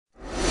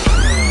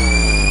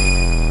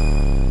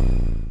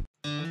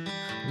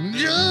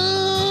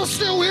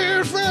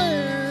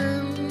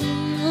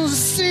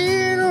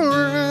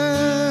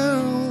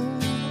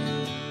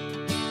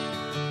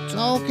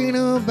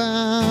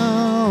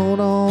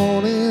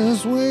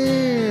this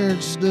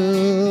weird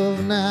stuff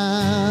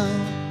now.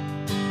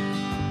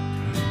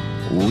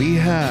 We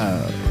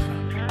have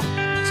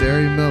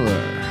Terry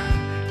Miller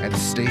and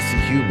Stacy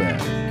Hubeck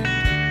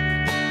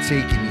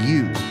taking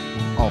you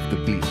off the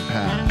beaten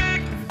path.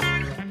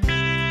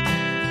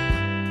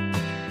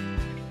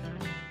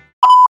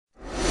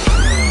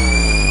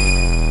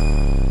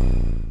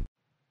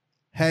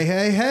 Hey,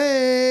 hey,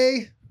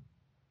 hey!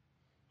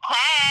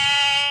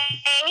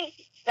 Hey!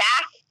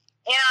 Back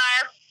in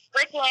our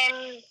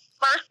freaking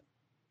first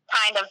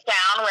kind of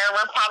sound where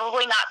we're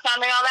probably not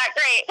sounding all that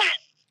great.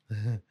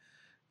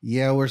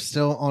 Yeah, we're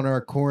still on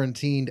our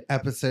quarantined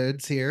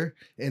episodes here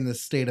in the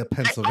state of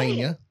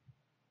Pennsylvania.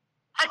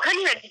 I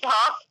couldn't even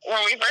talk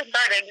when we first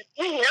started.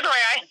 You know the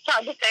way I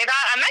tried to say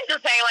that? I meant to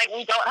say, like,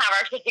 we don't have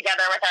our shit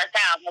together with our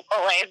sound, like,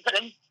 always, but I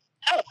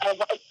was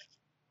like,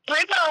 we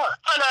don't,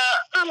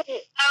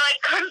 I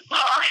couldn't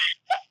talk.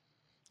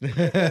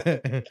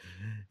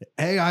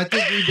 Hey, I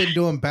think we've been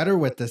doing better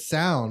with the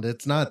sound.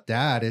 It's not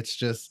that. It's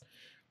just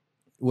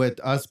with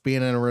us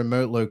being in a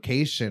remote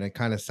location, it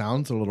kind of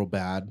sounds a little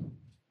bad.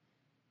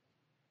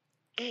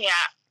 Yeah.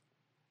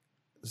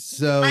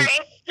 So, all right,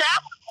 so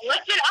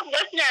listen up,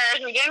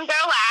 listeners. We didn't go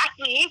last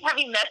week. Have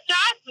you missed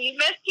us? We've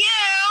missed you.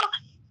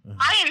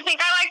 I didn't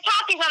think I liked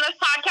talking on this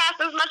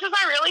podcast as much as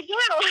I really do.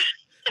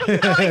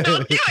 So I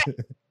don't do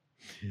it.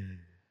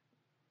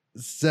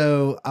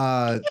 So,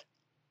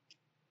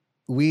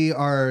 we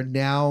are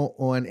now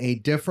on a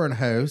different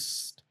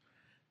host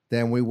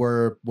than we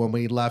were when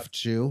we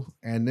left you.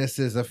 And this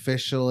is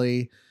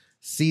officially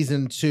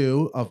season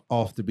 2 of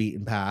Off the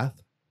Beaten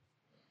Path.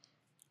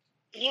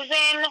 Season 2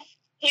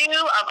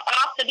 of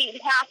Off the Beaten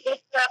Path.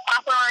 What's the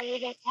platform we're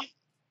using?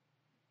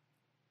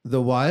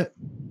 The what?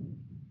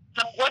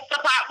 What's the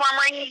platform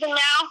we're using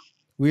now?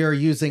 We are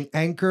using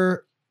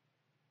Anchor,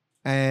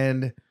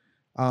 and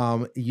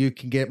you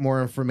can get more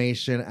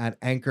information at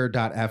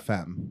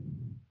anchor.fm.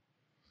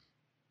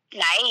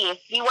 Nice.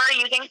 We were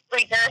using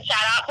Spreaker.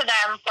 Shout out to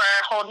them for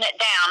holding it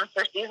down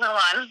for season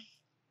 1.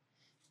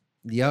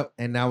 Yep.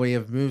 And now we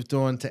have moved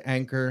on to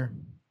Anchor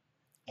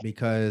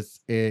because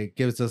it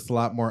gives us a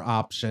lot more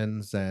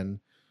options,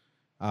 and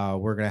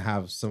we're going to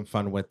have some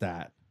fun with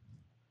that.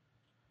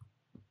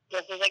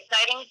 This is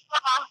exciting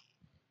stuff.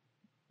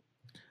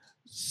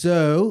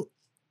 So,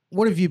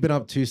 what have you been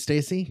up to,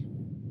 Stacy?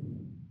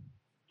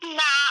 Not much.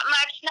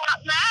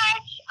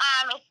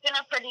 It's been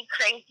a pretty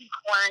crazy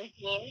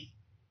quarantine.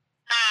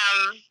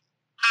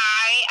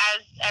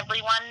 As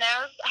everyone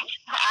knows, I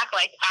act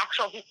like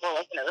actual people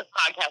listen to this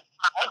podcast.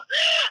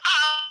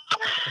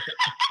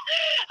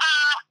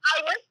 I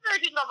work for a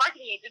digital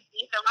marketing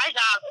agency, so my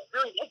job is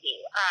really busy.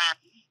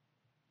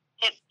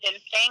 It's been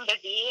staying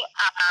busy.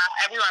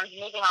 Everyone's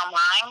moving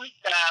online,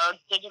 so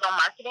digital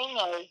marketing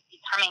is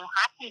becoming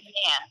hot in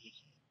demand.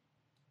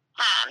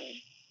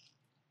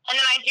 And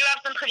then I do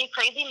have some pretty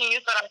crazy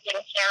news that I'm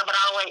going to share, but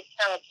I'll wait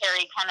till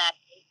Terry kind of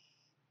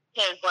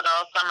his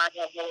little summer of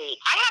the week.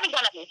 I haven't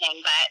done anything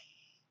but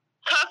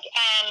cook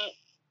and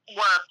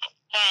work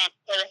and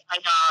play with my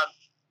dog.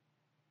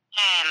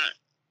 And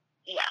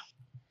yeah.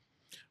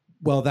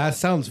 Well, that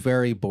sounds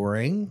very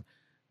boring.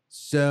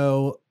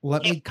 So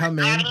let me come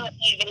in. I haven't even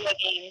played video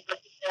games,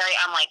 which is very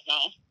unlike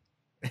me.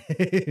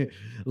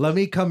 Let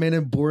me come in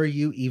and bore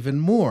you even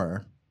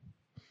more.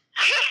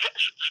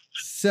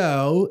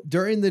 So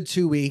during the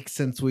 2 weeks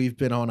since we've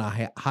been on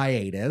a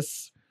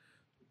hiatus,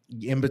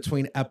 in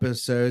between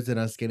episodes and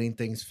us getting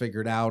things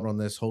figured out on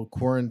this whole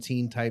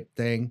quarantine type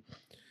thing,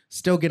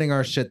 still getting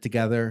our shit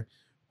together,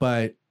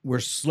 but we're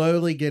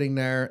slowly getting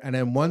there. And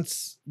then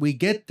once we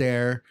get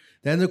there,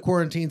 then the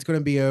quarantine's going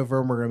to be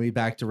over and we're going to be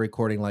back to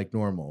recording like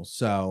normal.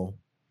 So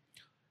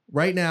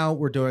right now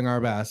we're doing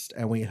our best,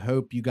 and we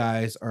hope you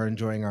guys are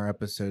enjoying our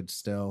episodes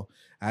still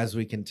as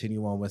we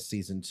continue on with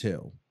season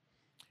 2.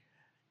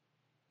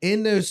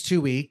 In those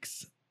 2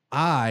 weeks,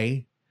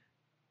 I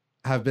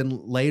have been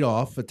laid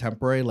off, a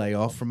temporary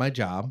layoff from my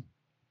job.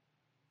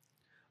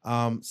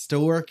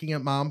 Still working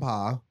at Mom and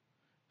Pa.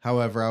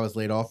 However, I was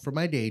laid off from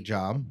my day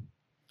job,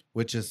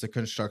 which is the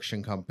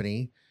construction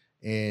company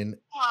in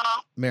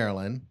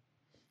Maryland.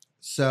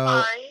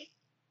 So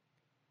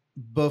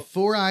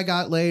before I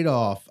got laid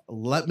off,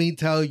 let me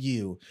tell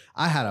you,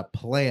 I had a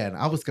plan.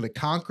 I was going to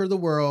conquer the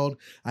world.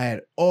 I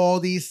had all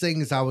these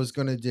things I was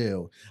going to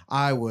do.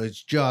 I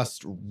was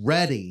just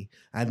ready.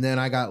 And then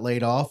I got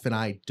laid off and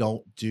I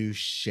don't do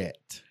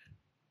shit.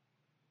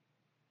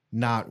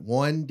 Not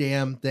one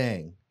damn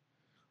thing.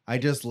 I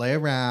just lay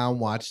around,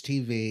 watch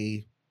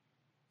TV,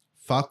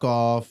 fuck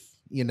off,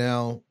 you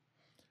know.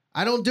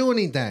 I don't do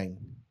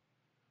anything.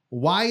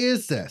 Why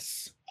is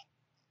this?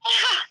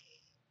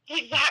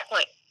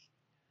 Exactly.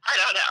 I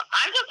don't know.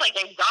 I'm just like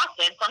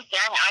exhausted from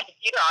staring at my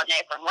computer all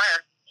day from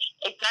work,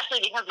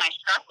 especially because my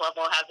stress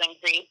level has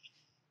increased,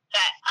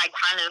 that I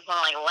kind of just want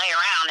to like lay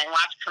around and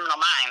watch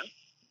Criminal Minds,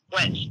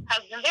 which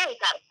has been very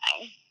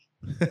satisfying.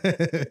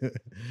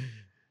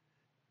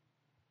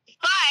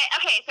 But,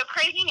 okay, so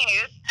crazy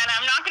news, and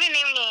I'm not going to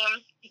name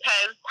names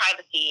because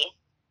privacy,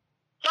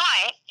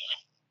 but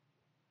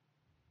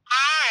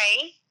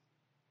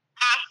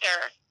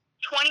after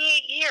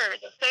 28 years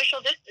of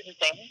social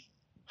distancing,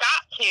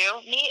 got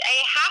to meet a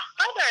half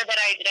brother that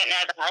I didn't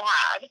know that I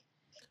had,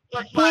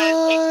 which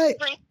was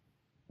pretty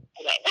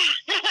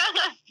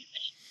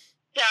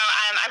So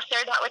I've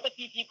shared that with a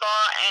few people,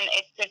 and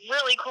it's been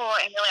really cool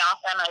and really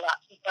awesome. I got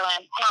to fill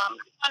in a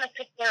ton of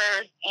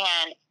pictures,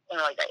 and it's been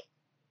really great.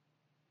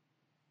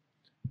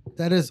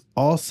 That is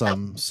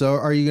awesome. So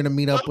are you going to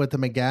meet up with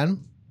them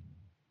again?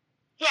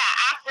 Yeah,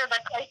 after the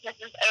crisis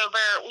is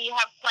over, we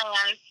have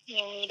plans to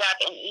meet up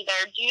and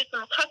either do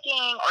some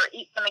cooking or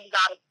eat some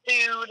exotic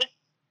food.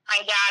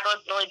 Our dad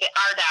was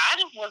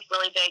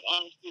really big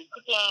into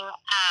cooking,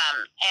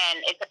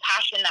 and it's a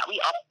passion that we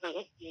all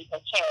seem to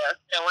share.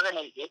 So we're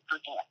going to do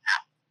something like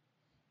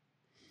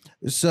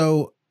that.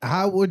 So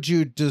how would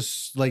you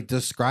just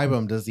describe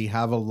him? Does he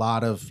have a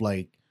lot of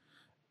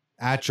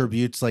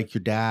attributes like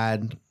your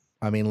dad?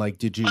 I mean,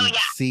 did you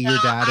see your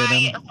dad in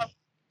him?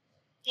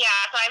 Yeah,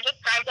 so I've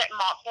described it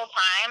multiple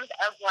times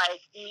of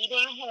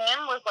meeting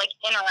him was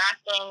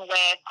interacting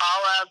with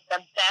all of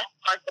the best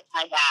parts of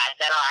my dad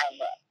that I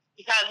knew.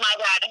 Because my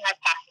dad had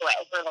passed away,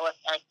 for the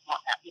listeners who don't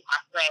know, he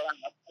passed away when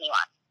he was 21.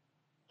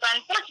 So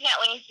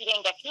unfortunately, he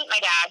didn't get to meet my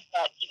dad,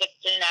 but he gets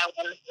to know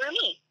him through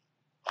me.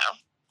 So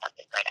that's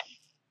exciting.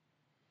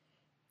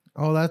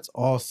 Oh, that's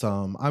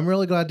awesome. I'm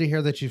really glad to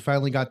hear that you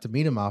finally got to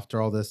meet him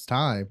after all this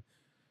time.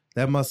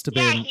 That must have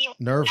been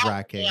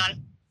nerve-wracking.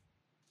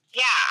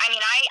 Yeah, I mean,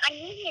 I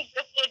knew he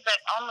existed,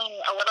 but only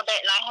a little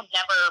bit, and I had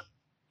never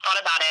thought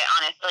about it,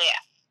 honestly,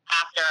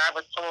 after I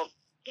was told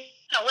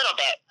a little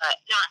bit, but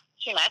not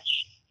too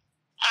much.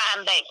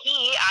 But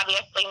he,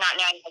 obviously not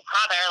knowing his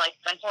father,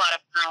 spent a lot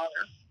of time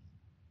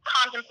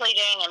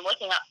contemplating and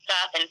looking up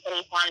stuff and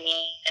putting on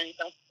me and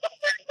some stuff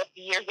a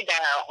few years ago.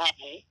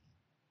 And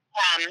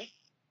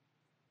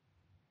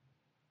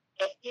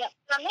just went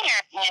from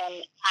there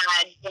and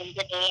had been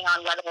debating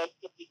on whether it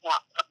should be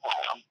out for a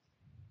while.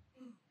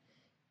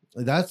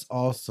 That's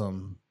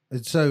awesome.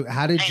 So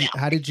how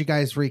did you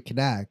guys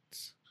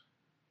reconnect?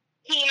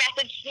 He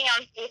messaged me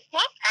on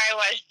Facebook. I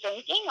was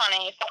drinking on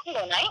a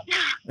Saturday night,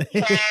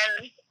 and I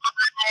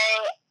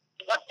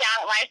looked down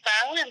at my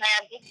phone, and I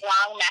had this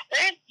long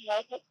message, and I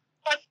was like,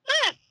 what's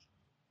this?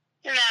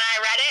 And then I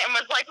read it and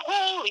was like,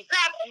 holy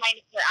crap, and my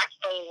neighbor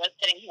actually was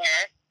sitting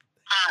here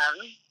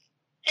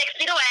 6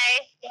 feet away,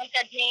 don't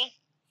judge me,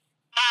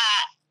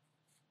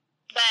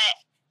 but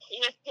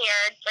he was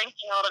here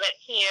drinking a little bit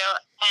too,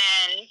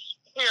 and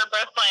we were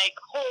both like,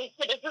 holy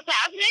shit, is this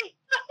happening?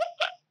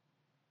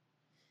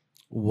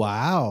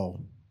 Wow.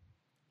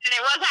 And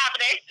it was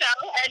happening,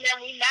 and then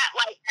we met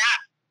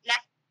that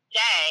next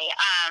day.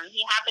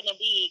 He happened to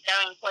be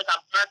going to a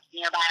park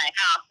nearby my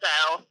house,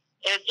 so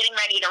it was getting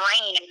ready to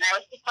rain, and I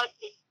was supposed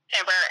to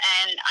over,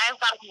 and I've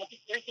got my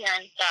pictures here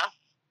and stuff.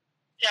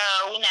 So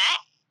we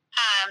met,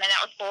 and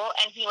that was cool,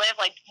 and he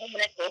lived 10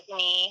 minutes away from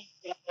me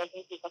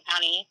in Cecil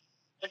County,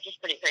 which is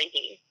pretty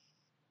crazy.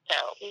 So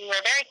we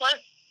were very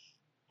close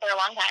for a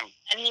long time,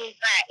 and he's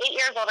 8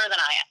 years older than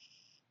I am.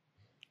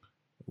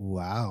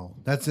 Wow,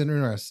 that's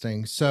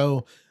interesting.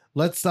 So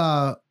let's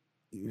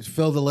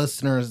fill the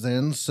listeners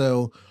in.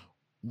 So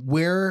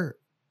where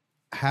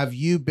have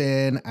you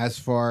been as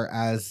far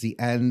as the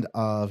end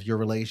of your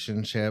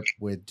relationship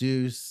with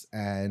Deuce,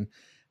 and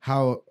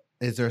how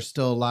is there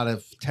still a lot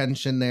of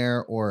tension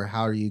there, or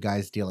how are you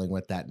guys dealing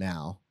with that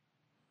now?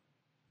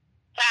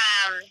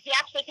 He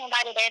actually came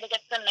by today to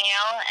get some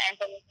mail, and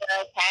things are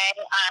okay.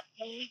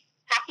 I'm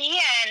happy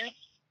and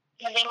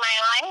living my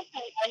life.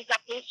 I'm not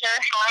exactly sure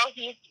how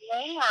he's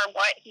doing or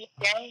what he's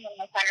doing, and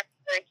I'm trying to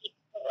figure it keep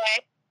it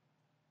away.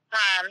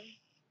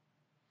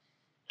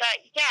 But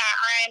yeah,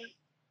 I'm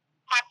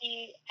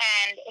happy,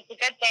 and it's a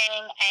good thing,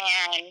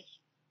 and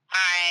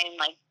I'm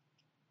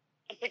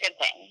it's a good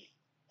thing.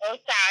 So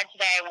sad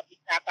today when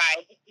he stopped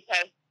by, just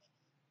because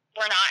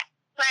we're not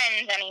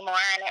friends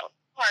anymore, and it was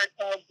hard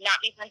to not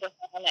be friends with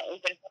someone that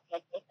we've been friends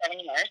with for 7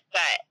 years,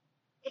 but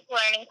it's a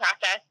learning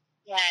process,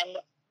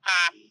 and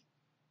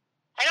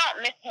I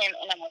don't miss him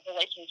in a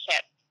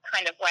relationship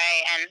kind of way,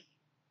 and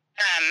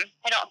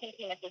I don't think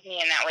he misses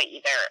me in that way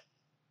either,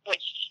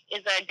 which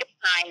is a good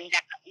sign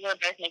that we're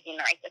both making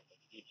the right decision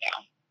too.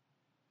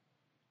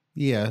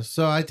 Yeah,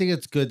 so I think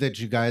it's good that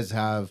you guys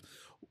have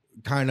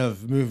kind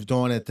of moved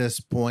on at this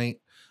point.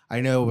 I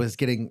know it was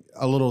getting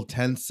a little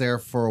tense there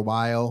for a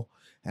while,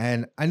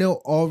 and I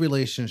know all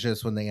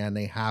relationships, when they end,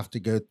 they have to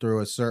go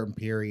through a certain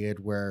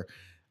period where,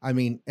 I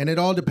mean, and it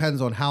all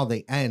depends on how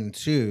they end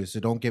too. So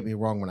don't get me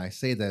wrong when I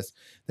say this.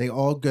 They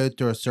all go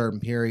through a certain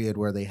period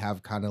where they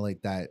have kind of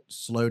that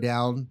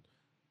slowdown,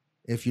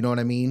 if you know what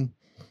I mean.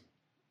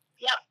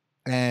 Yep.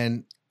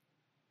 And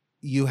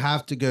you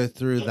have to go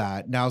through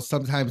that. Now,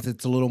 sometimes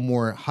it's a little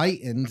more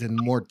heightened and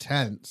more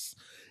tense.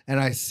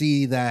 And I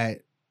see that,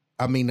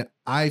 I mean,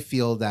 I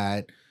feel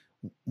that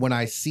when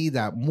I see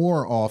that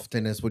more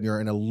often is when you're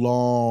in a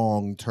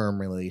long-term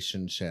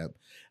relationship.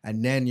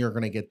 And then you're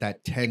going to get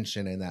that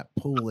tension and that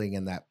pulling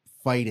and that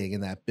fighting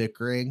and that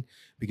bickering,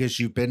 because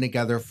you've been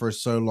together for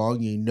so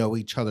long, you know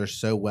each other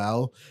so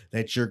well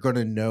that you're going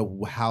to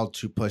know how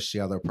to push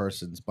the other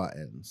person's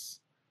buttons.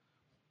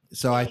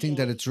 So I think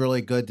that Mhm. it's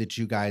really good that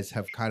you guys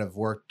have kind of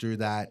worked through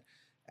that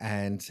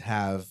and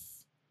have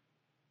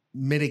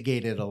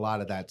mitigated a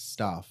lot of that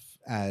stuff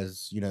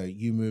as,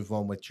 you move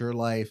on with your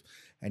life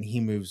and he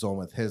moves on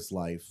with his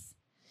life.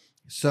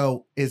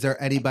 So, is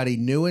there anybody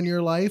new in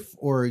your life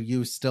or are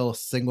you still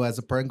single as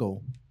a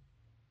Pringle?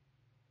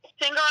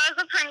 Single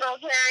as a Pringle,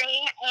 Terry,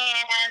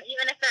 and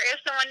even if there is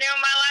someone new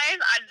in my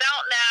life, I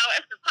don't know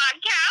if the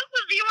podcast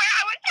would be where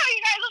I would tell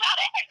you guys about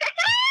it.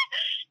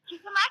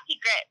 Keep my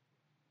secret.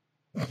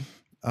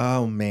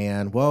 Oh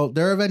man. Well,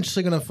 they're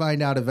eventually going to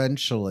find out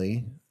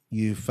eventually,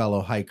 you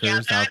fellow Yeah,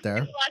 hikers but I'm out there.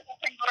 single as a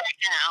Pringle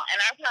right now,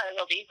 and I probably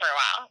will be for a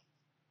while.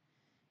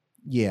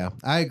 Yeah,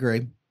 I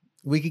agree.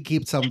 We could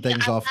keep some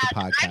things off the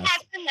podcast.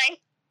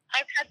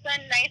 I've had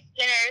some nice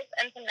dinners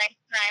and some nice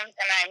times,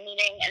 and I'm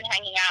meeting and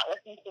hanging out with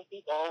some cool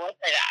people. We'll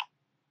say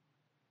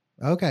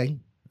that. Okay.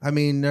 I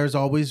mean, there's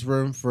always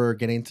room for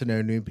getting to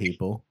know new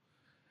people.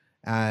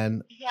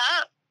 And Yeah,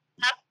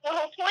 that's the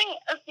whole point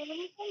of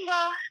being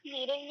single,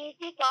 meeting new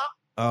people.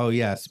 oh,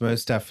 yes,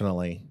 most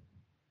definitely.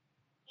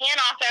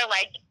 And also,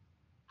 I've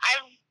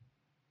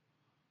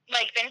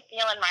been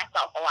feeling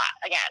myself a lot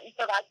again,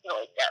 so that's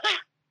really good.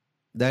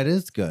 That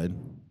is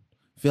good.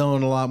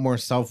 Feeling a lot more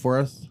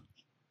self-worth.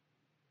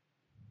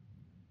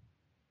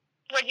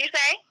 What'd you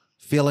say?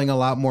 Feeling a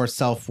lot more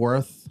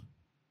self-worth.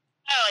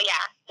 Oh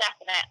yeah,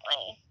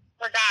 definitely.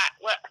 Forgot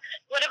what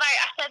have I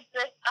said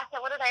this? I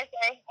said, what did I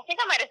say? I think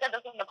I might have said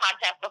this in the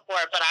podcast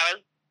before, but I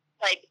was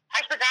like,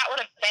 I forgot what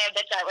a bad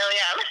bitch I really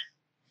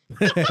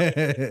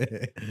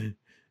am.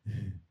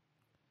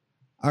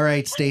 All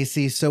right,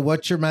 Stacy. So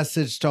what's your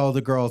message to all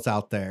the girls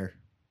out there?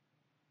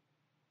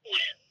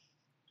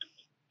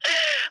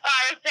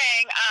 I was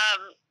saying,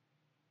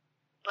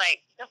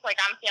 just like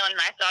I'm feeling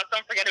myself,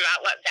 don't forget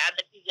about what bad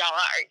bitches y'all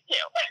are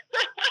too.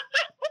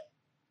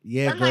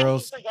 Yeah, Sometimes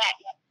girls. you forget.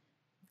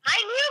 I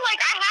knew, I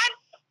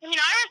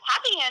was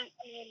happy, and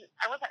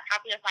I wasn't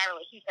happy with my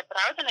relationship, but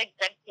I was in a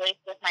good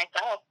place with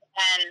myself,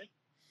 and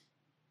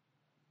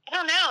I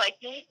don't know,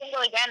 being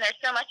single again, there's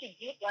so much you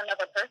do for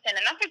another person,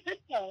 and that's a good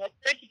thing. It's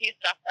good to do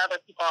stuff for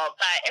other people,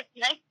 but it's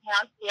nice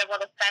now to be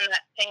able to spend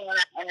that thing and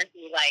that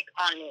energy,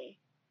 on me.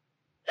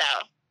 So,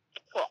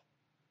 cool.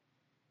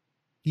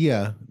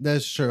 Yeah,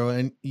 that's true.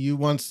 And you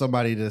want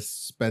somebody to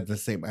spend the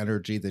same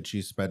energy that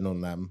you spend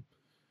on them.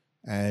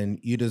 And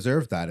you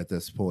deserve that at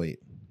this point.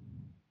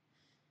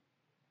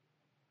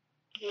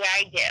 Yeah,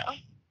 I do.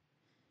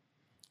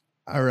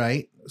 All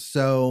right.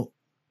 So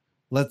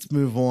let's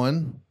move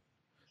on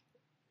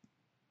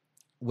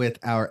with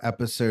our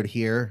episode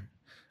here.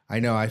 I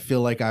know I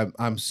feel like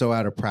I'm so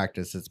out of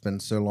practice. It's been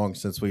so long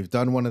since we've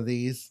done one of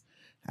these.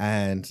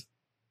 And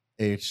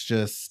it's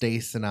just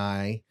Stace and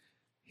I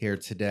here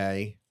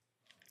today.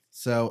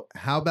 So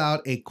how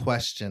about a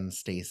question,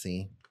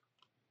 Stacy?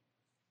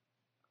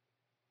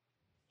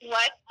 What's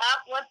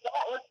up? What's up?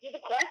 Let's do the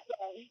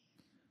question.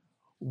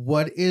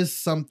 What is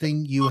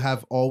something you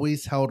have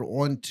always held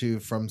on to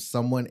from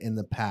someone in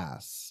the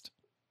past?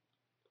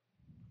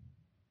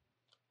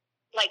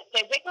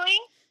 Physically?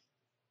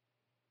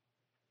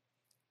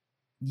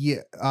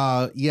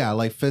 Yeah,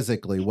 like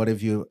physically. What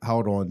have you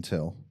held on to?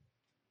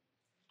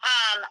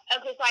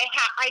 Okay, so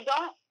I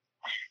don't,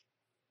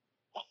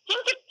 I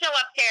think it's still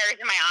upstairs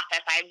in my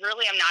office. I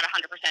really am not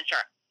 100%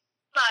 sure.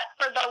 But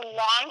for the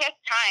longest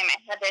time, I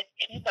had this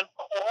piece of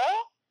coal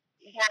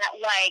that,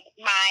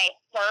 my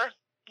first,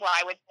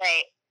 I would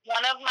say,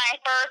 one of my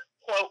first,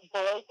 quote,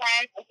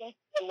 boyfriends, I think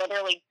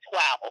literally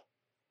 12,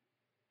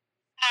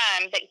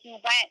 that he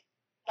went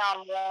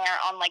somewhere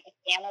on, a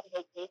family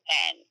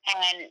vacation,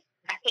 and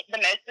I think the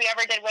most we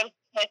ever did was,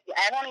 I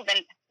was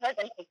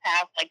in his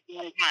house,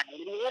 one time.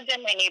 We lived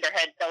in my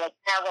neighborhood, so,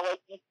 our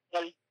relationship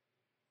was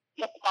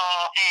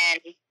football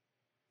and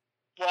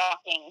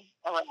walking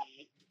around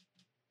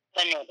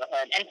the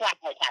neighborhood and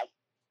flashlight tags.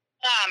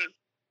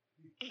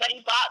 But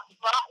he brought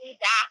me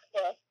back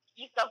this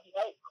piece of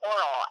white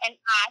coral, and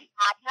I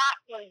had that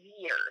for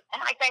years.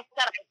 And like I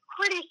said, I'm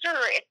pretty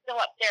sure it's still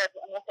upstairs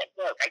unless it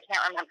broke. I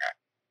can't remember.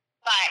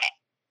 But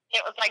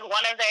it was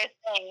one of those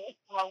things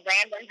from a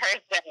random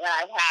person that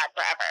I've had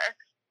forever.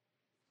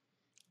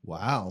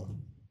 Wow.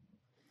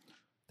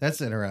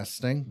 That's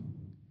interesting.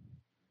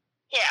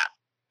 Yeah.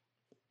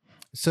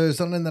 So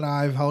something that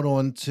I've held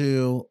on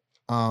to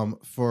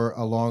for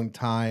a long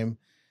time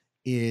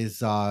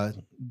is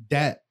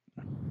debt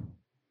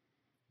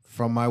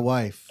from my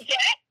wife.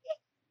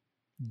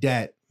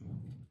 Debt.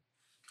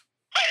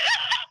 Oh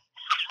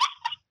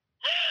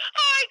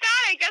my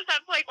God, I guess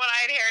that's what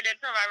I inherited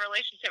from my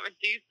relationship with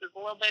Deuce, is a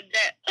little bit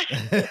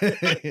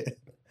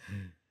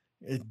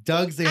debt.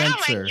 Doug's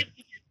answer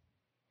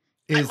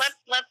is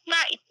let's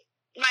not,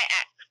 my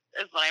ex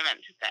is what I meant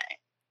to say.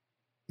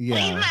 Yeah.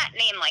 Well,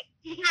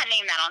 he's not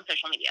named that on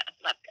social media,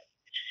 so that's good.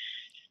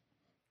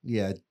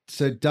 Yeah.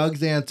 So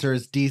Doug's answer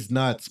is D's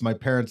nuts. My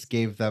parents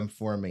gave them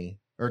for me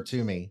or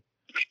to me.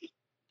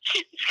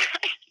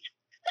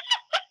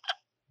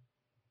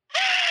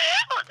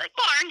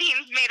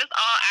 Quarantine's made us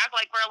all act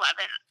like we're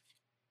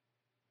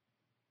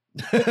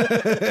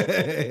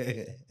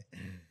 11.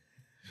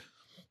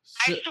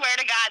 I swear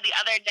to God, the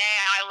other day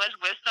I was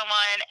with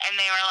someone and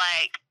they were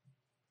like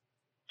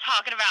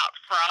talking about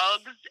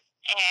frogs,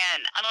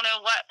 and I don't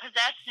know what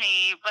possessed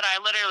me, but I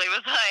literally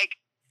was like,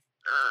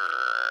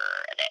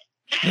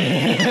 I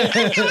was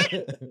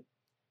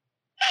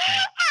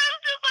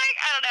just like,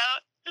 I don't know,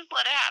 just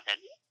let it happen.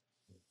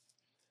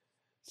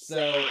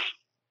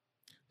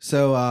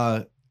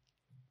 So,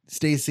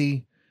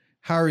 Stacy,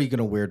 how are you going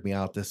to weird me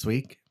out this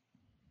week?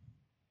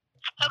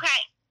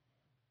 Okay,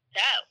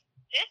 so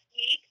this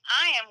week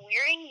I am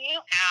weirding you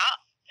out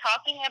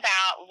talking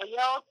about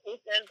real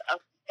cases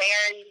of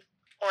buried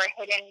or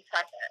hidden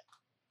treasure.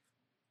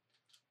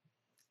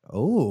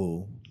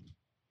 Oh,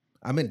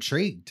 I'm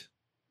intrigued.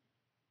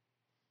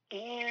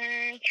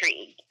 Okay.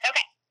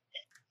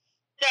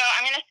 So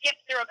I'm going to skip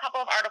through a couple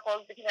of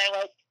articles because I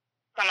like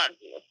some of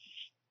these.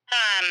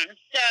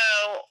 So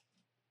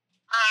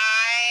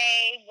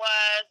I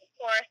was, of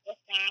course,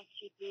 listening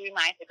to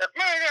My Secret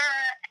Murder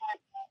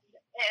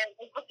and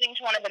was listening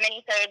to one of the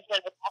mini-sodes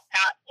where they talked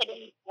about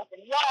hidden stuff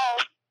in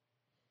walls.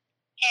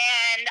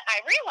 And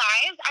I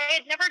realized I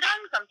had never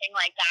done something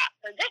like that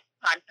for this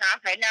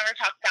podcast. I had never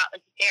talked about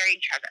like buried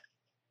treasure.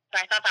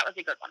 So I thought that was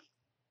a good one.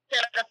 So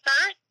the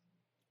first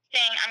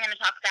thing I'm going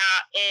to talk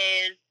about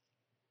is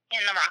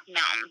in the Rocky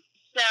Mountains.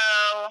 So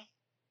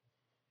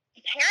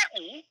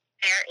apparently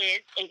there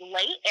is a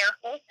late Air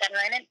Force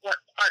veteran and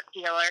art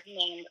dealer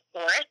named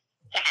Forrest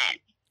Fenn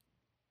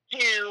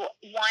who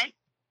once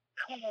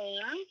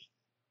claimed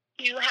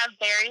to have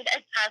buried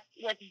a chest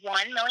with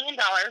 $1 million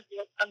worth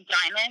of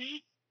diamonds,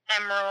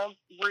 emeralds,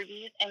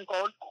 rubies, and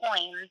gold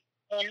coins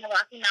in the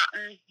Rocky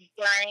Mountains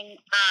during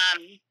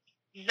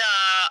the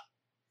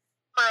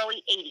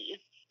early 80s.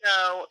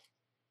 So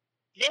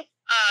this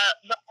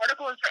the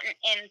article is written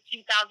in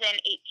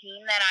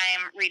 2018 that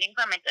I'm reading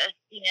from. It's a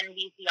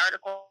CNBC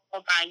article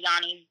by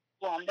Yanni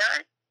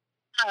Blomberg.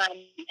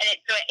 And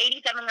it's an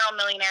 87-year-old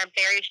millionaire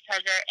buries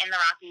treasure in the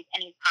Rockies,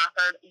 and he's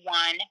offered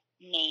one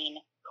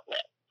main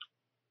clue.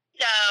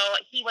 So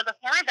he was a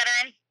former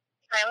veteran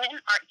pilot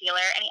and art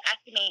dealer, and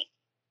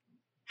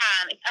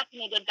it's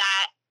estimated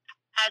that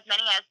as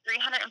many as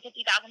 350,000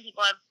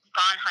 people have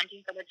gone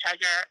hunting for the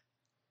treasure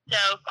so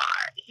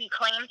far. He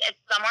claims it's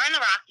somewhere in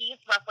the Rockies,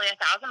 roughly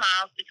 1,000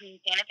 miles between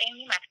Santa Fe and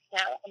New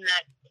Mexico and the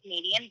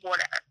Canadian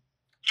border,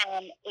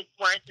 and it's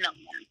worth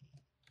millions.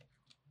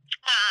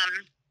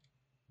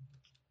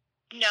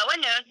 No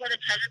one knows where the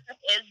treasure chest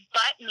is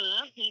but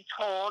me, he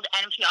told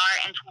NPR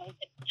in 2016,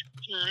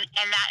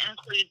 and that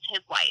includes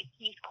his wife.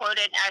 He's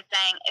quoted as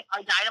saying, "If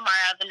I die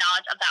tomorrow, the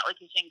knowledge of that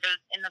location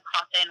goes in the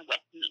coffin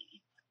with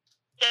me."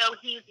 So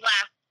he's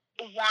left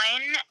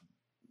one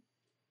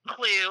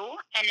clue,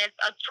 and it's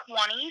a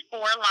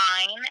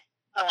 24-line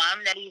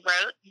poem that he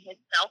wrote in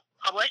his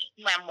self-published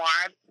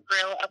memoir,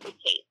 Thrill of the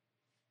Chase.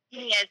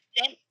 He has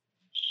since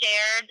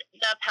shared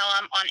the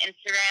poem on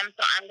Instagram,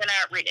 so I'm going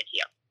to read it to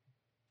you.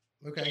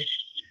 Okay.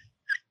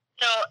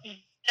 So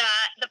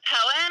the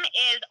poem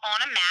is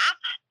on a map,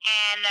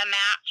 and the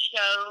map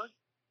shows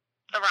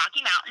the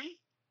Rocky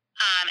Mountains.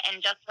 And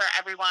just for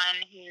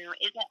everyone who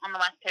isn't on the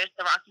West Coast,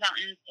 the Rocky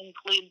Mountains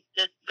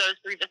goes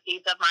through the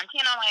states of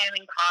Montana,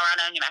 Wyoming,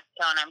 Colorado, New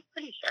Mexico, and I'm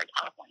pretty sure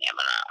California,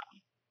 but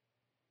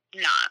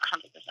not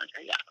 100%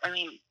 sure yet. I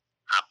mean,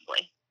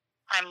 probably.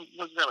 I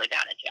was really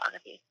bad at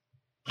geography.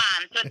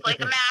 So it's like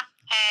a map,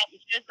 and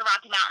it shows the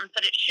Rocky Mountains,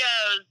 but it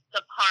shows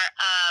the part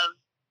of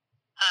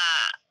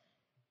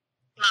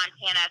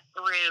Montana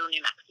through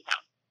New Mexico.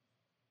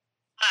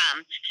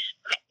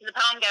 Okay, so the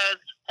poem goes,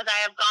 "As I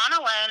have gone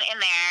alone in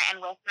there, and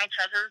with my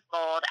treasures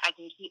gold, I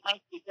can keep my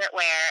secret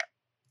where,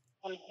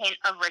 and hint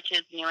of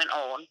riches new and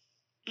old.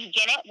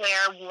 Begin it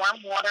where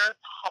warm waters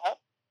halt,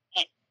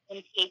 and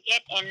take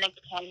it in the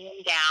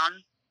canyon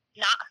down,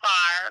 not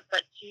far,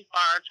 but too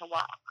far to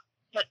walk,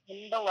 but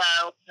in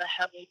below the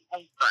hills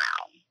of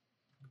brown.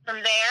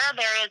 From there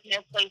is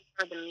no place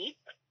for the meek.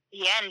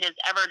 The end is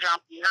ever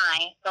drawing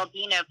nigh. There'll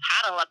be no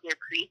paddle up your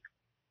creek,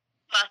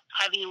 just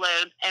heavy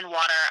loads and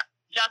water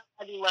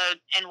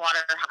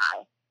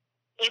high.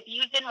 If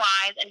you've been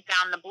wise and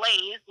found the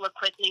blaze, look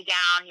quickly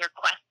down your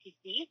quest to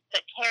cease,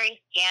 but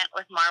tarry scant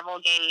with marvel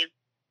gaze.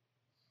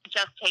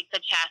 Just take the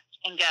chest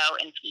and go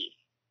in peace.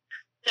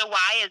 So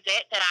why is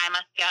it that I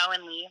must go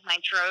and leave my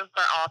trove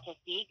for all to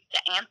seek?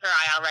 The answer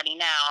I already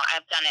know.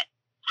 I've done it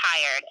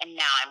tired, and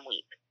now I'm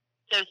weak.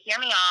 So hear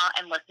me all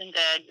and listen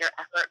good. Your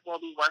effort will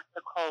be worth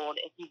the cold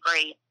if you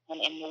grace,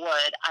 and in the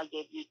wood I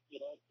give you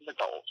cedar to the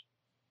gold."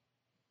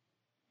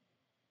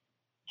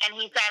 And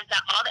he says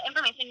that all the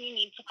information you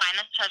need to find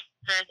the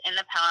treasures in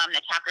the poem, the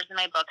chapters in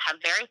my book,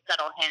 have very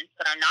subtle hints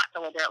that are not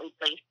deliberately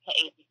placed to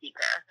aid the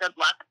seeker. Good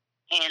luck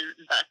in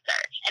the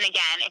search. And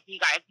again, if you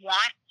guys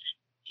want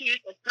to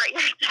separate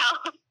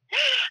yourself,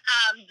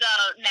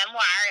 the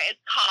memoir is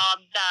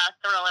called The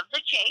Thrill of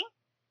the Chase,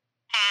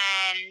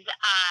 and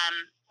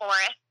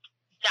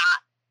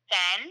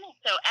Forrest.Fenn,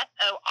 so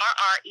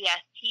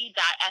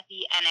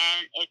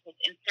FORREST.FENN is his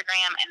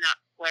Instagram, and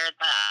that's where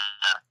the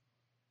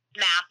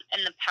map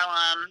and the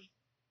poem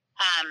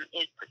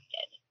is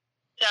posted.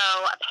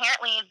 So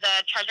apparently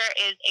the treasure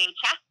is a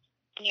chest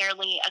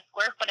nearly a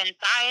square foot in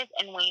size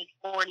and weighs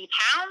 40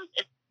 pounds.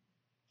 It's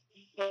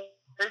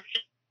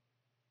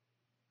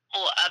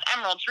full of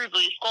emeralds,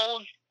 rubies,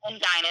 golds,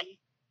 and diamonds.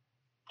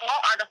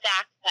 All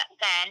artifacts that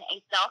then a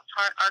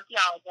self-taught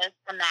archaeologist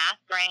amassed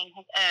during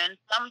his own,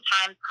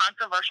 sometimes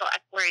controversial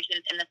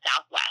explorations in the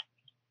Southwest.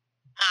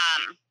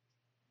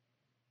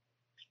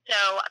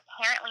 So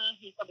apparently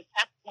he sold the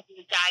chest when he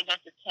was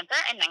diagnosed with cancer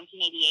in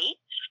 1988,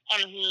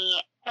 and he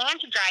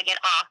planned to drag it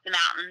off the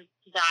mountain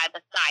to die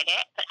beside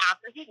it. But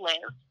after he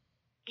lived,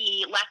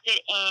 he left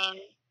it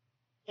in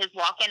his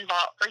walk-in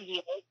vault for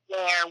years,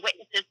 where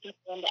witnesses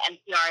confirmed to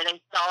NPR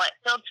they saw it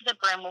filled to the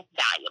brim with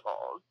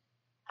valuables.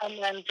 And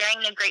then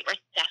during the Great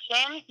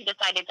Recession, he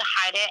decided to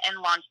hide it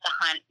and launched the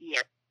hunt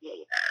years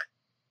later.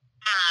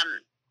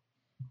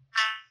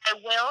 I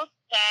will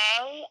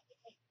say,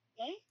 I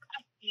think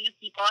a few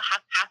people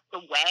have passed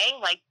away,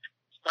 like,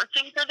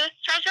 searching for this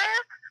treasure.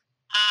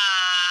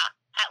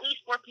 At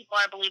least 4 people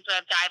are believed to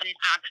have died in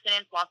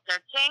accidents while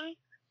searching.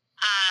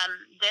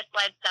 This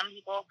led some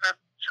people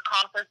to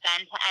call for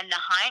Fenn to end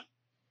the hunt,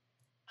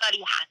 but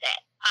he has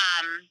it.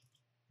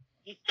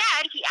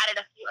 Instead, he added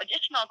a few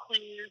additional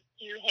clues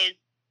to his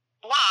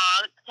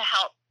blog to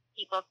help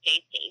people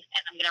stay safe,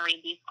 and I'm going to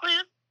read these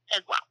clues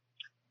as well.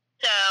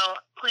 So,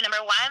 clue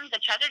number 1, the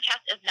treasure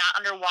chest is not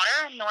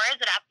underwater, nor is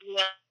it at the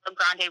Rio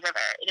Grande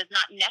River. It is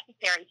not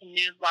necessary to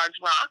move large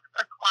rocks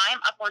or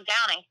climb up or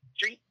down a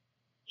steep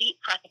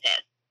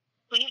precipice.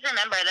 Please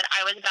remember that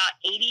I was about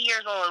 80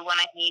 years old when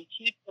I made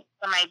 2 trips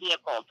from my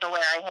vehicle to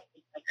where I hid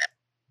the treasure.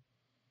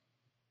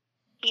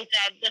 He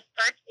said, this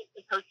search is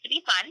supposed to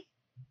be fun.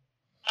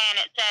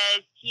 And it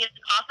says, he has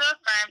also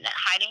affirmed that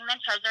hiding the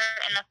treasure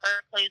in the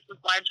first place was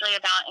largely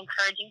about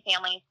encouraging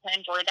families to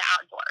enjoy the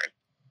outdoors.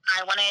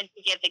 I wanted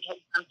to give the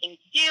kids something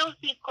to do,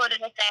 he's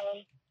quoted as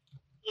saying.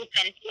 They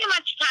spend too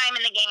much time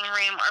in the game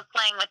room or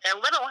playing with their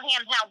little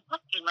handheld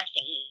puzzle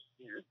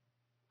machines.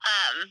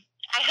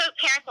 I hope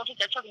parents will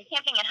take their children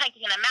camping and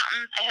hiking in the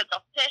mountains. I hope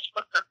they'll fish,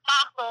 look for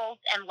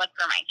fossils, and look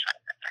for my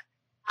treasure.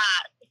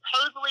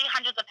 Supposedly,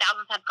 hundreds of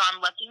thousands have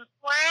gone looking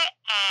for it,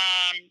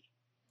 and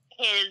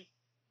his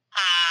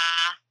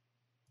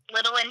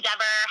little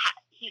endeavor,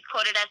 he's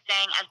quoted as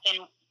saying, has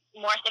been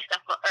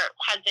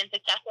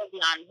successful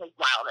beyond his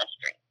wildest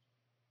dreams.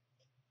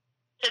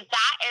 So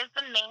that is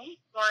the main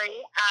story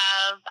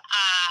of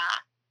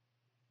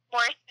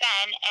Horace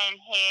Fenn and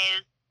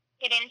his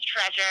hidden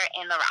treasure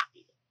in the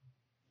Rockies.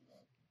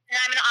 And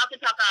I'm going to also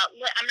talk about,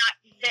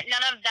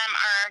 none of them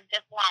are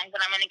this long,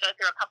 but I'm going to go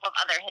through a couple of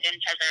other hidden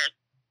treasures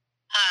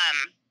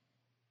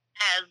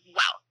as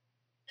well.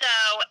 So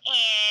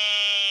in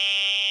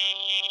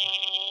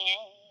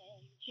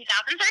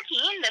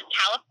 2013, this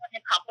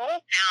California couple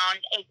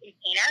found a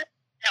container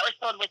that was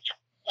filled with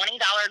 $20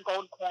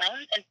 gold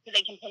coins, and so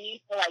they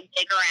continued to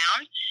dig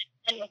around,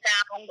 and they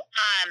found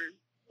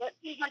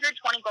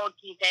 1,420 gold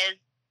pieces,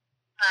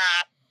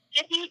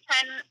 50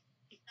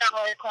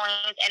 $10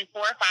 coins, and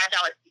 4 $5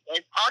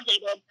 pieces, all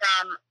dated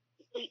from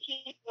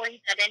 1847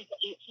 to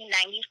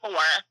 1894,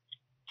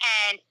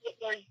 and it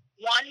was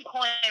one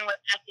coin was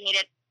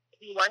estimated to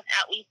be worth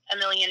at least $1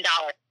 million.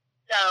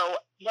 So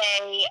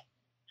they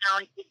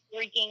found a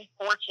freaking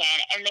fortune,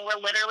 and they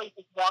were literally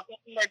just walking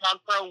their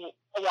dog for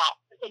a walk.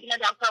 Taking their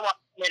dog for a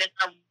walk, they just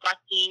a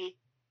rusty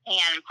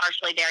pan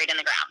partially buried in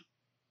the ground.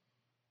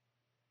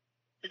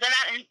 Isn't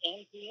that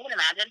insane? Can you even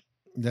imagine?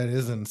 That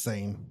is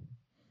insane.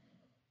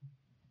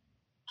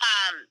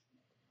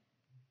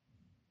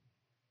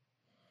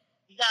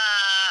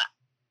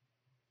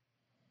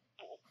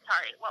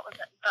 What was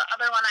it? The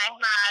other one I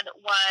had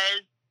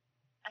was,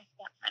 I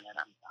can't find it,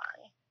 I'm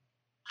sorry.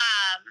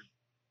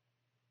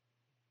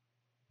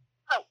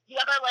 The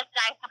other list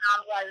I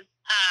found was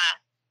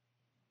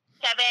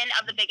 7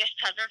 of the biggest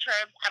treasure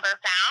troves ever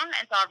found,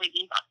 and so I'll read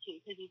these off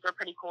too, because these were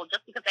pretty cool,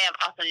 just because they have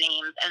awesome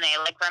names, and they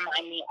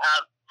remind me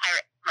of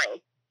pirate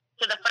stories.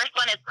 So the first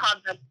one is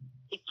called the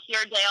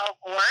Keardale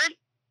Hoard.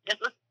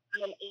 This was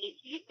in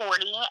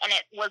 1840, and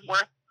it was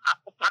worth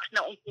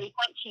approximately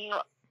 $3.2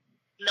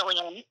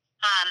 million.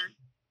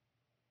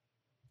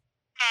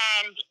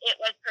 And it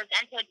was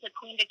presented to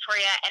Queen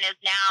Victoria and is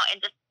now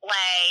in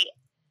display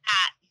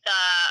at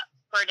the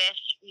British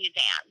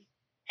Museum.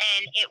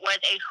 And it was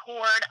a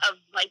hoard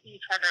of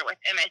Viking treasure with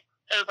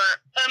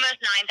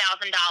almost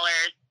 $9,000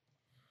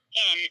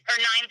 or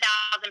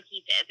 9,000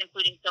 pieces,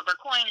 including silver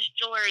coins,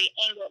 jewelry,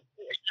 ingots,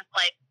 just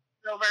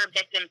silver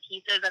bits and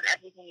pieces of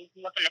everything. You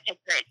can look in the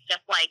picture. It's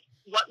just like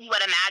what you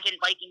would imagine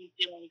Vikings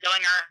doing,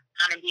 going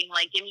around and being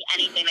like, give me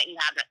anything that you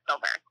have that's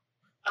silver.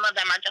 Some of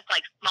them are just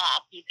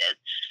small pieces.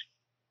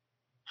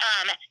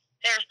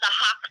 There's the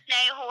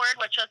Hawksney hoard,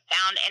 which was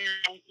found in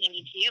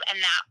 1982, and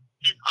that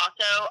is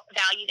also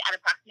valued at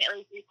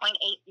approximately $3.8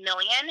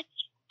 million.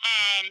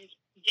 And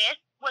this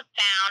was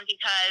found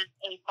because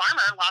a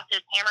farmer lost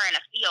his hammer in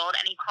a field,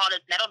 and he called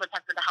his metal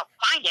detector to help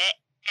find it.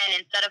 And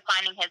instead of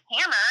finding his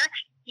hammer,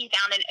 he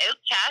found an oak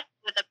chest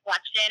with a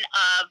collection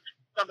of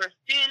silver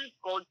spoons,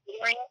 gold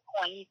jewelry, and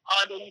coins,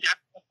 all dating back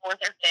to the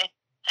 4th or 5th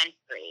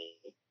century.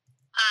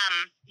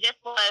 This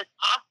was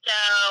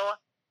also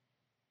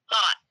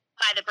thought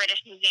by the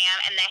museum,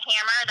 and the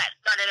hammer that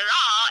started it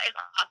all is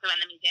also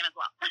in the museum as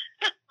well,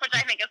 which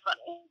I think is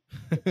funny.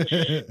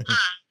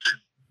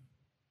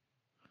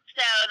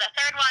 So the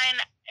third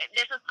one,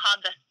 this is called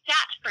the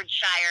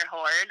Staffordshire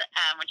Hoard,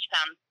 which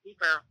sounds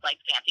super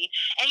fancy.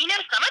 And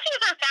some of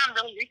these are found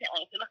really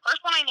recently. So the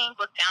first one I named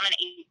was found in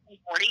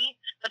 1840,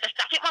 but the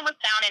second one was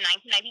found in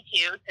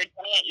 1992, so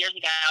 28 years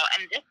ago.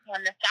 And this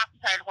one, the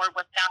Staffordshire Hoard,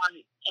 was found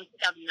in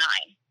 2009,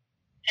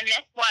 and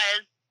this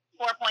was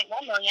 4.1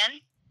 million.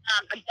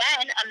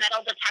 Again, a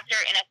metal detector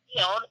in a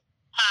field.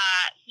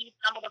 He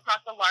stumbled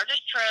across the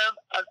largest trove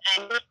of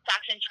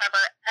Anglo-Saxon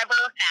trevor ever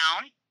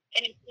found.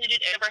 It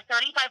included over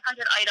 3,500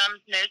 items,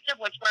 most of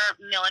which were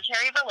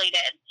military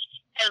related,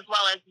 as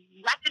well as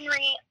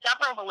weaponry,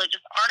 several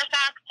religious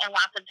artifacts, and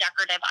lots of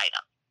decorative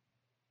items.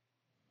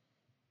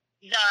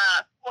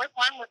 The fourth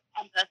one was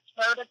called the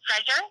Schroeder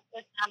Treasure. It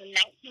was found in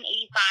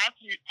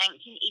 1985 to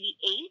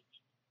 1988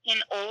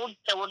 in an old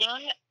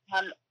building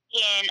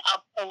in a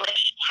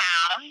Polish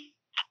town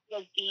that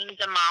was being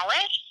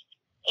demolished.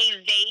 A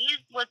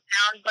vase was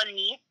found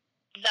beneath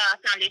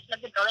the foundation of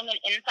the building, and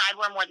inside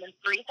were more than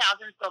 3,000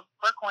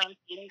 silver coins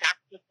dating back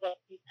to the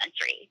 14th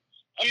century.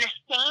 In the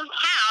same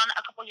town,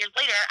 a couple years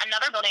later,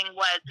 another building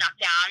was knocked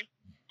down,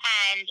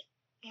 and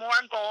more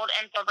gold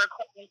and silver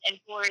coins and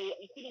jewelry,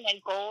 including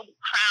a gold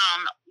crown,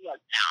 was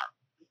found.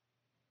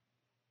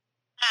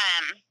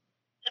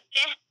 The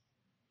fifth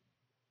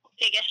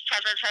biggest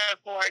treasure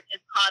trove hoard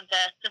is called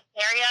the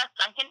Caesarea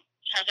Sunken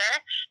Treasure.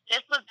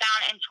 This was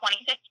found in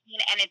 2015,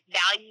 and it's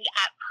valued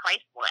at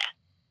priceless.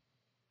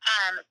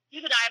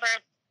 Scuba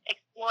divers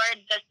explored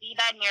the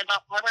seabed near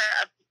the harbor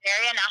of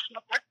Caesarea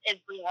National Park,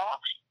 Israel,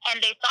 and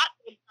they thought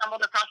they'd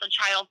stumbled across a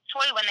child's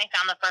toy when they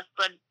found the first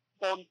good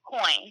gold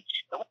coin.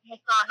 But when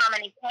they saw how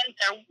many coins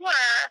there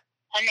were,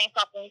 and they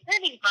saw things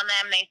hiding from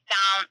them,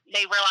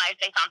 they realized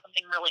they found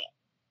something really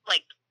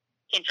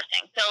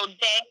interesting. So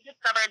they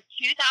discovered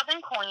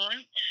 2,000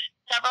 coins,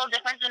 several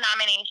different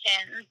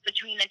denominations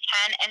between the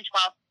 10th and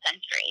 12th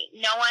century.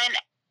 No one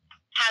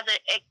has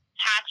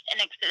attached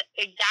an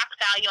exact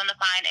value on the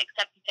find,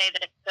 except to say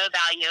that it's so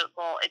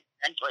valuable, it's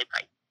essentially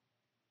priceless.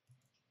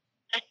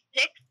 The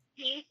sixth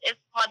piece is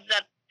called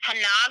the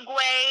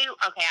Panagwe.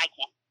 Okay, I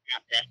can't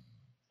pronounce this,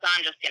 so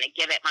I'm just going to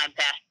give it my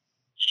best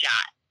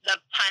shot. The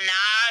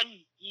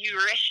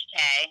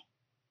Panagurishte.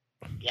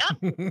 Yep.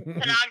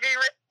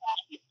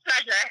 Panagurishte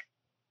treasure.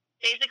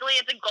 Basically,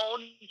 it's a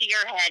gold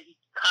deer head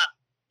cup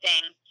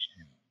thing.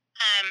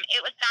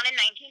 It was found in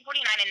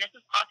 1949, and this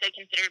is also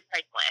considered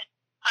priceless.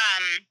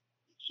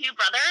 Two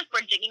brothers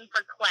were digging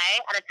for clay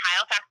at a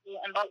tile factory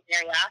in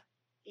Bulgaria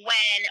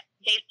when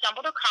they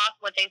stumbled across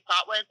what they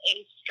thought was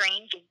a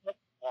strange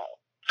whistle.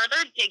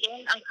 Further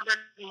digging uncovered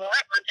more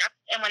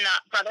objects, and when the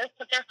brothers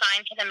took their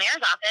find to the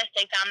mayor's office,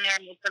 they found they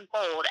were made for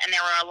gold, and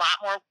there were a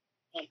lot more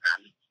in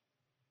them.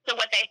 So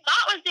what they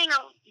thought was being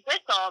a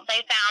whistle,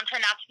 they found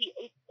turned out to be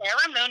a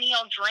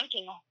ceremonial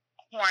drinking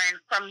horn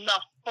from the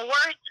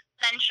 4th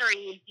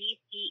century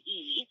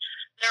BCE.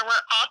 There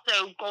were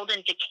also golden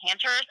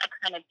decanters, a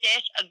kind of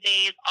dish, a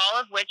vase, all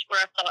of which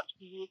were thought to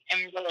be used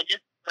in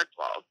religious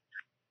rituals.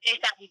 They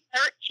found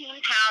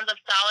 13 pounds of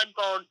solid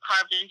gold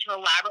carved into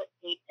elaborate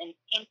shapes and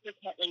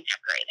intricately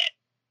decorated.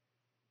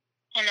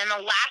 And then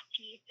the last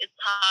piece is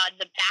called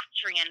the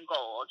Bactrian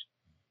gold.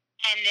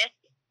 And this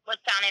was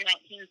found in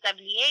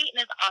 1978 and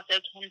is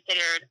also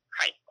considered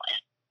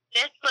priceless.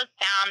 This was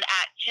found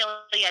at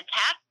Chilia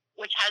Tep,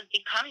 which has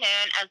become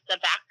known as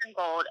the Bactrian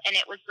gold, and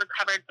it was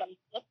recovered from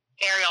 6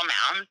 burial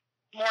mounds.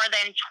 More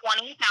than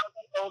 20,000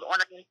 gold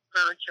ornaments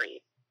were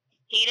retrieved.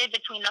 Dated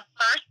between the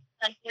 1st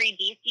century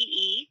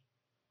BCE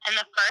and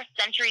the 1st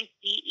century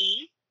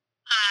CE.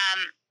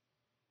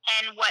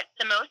 And what's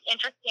the most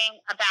interesting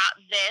about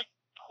this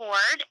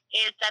hoard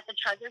is that the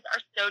treasures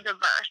are so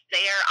diverse.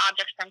 They are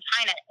objects from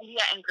China,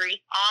 India, and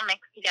Greece all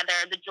mixed together.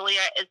 The jewelry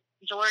is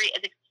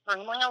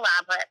extremely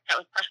elaborate,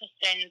 with precious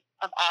stones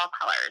of all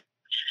colors.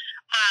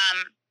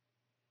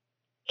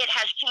 It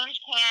has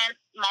changed hands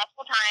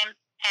multiple times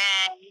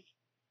and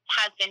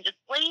has been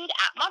displayed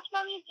at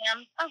multiple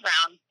museums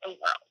around the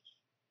world.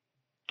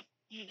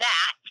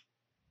 That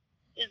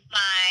is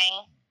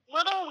my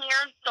little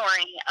weird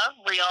story of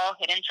real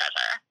hidden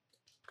treasure.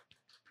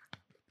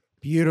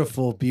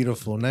 Beautiful,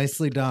 beautiful.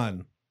 Nicely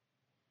done.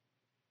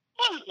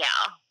 Thank you.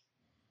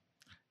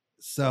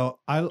 So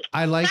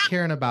I like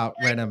hearing about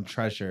random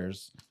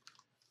treasures.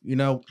 I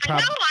know,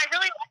 I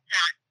really like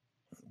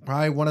that.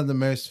 Probably one of the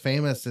most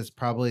famous is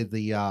probably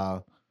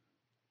the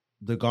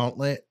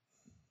gauntlet.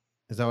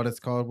 Is that what it's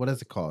called? What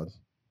is it called?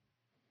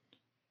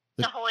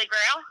 The Holy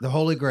Grail? The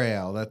Holy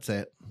Grail, that's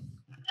it.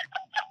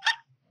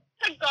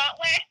 The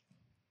gauntlet.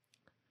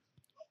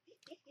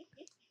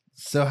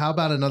 So how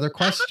about another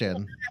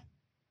question?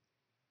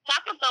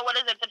 So what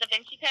is it? The Da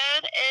Vinci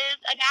Code is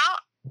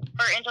about?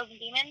 Or Angels and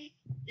Demons?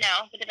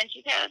 No, the Da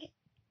Vinci Code?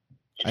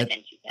 The Da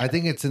Vinci Code. I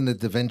think it's in the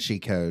Da Vinci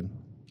Code.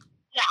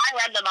 Yeah, I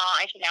read them all.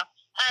 I should know.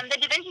 The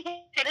Da Vinci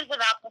Code is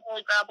about the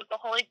Holy Grail, but the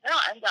Holy Grail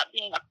ends up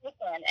being a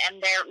prison,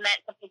 and they're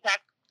meant to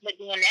protect the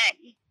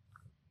DNA.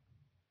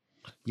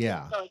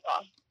 Yeah. Really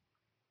cool.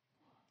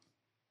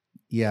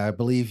 Yeah, I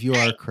believe you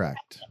are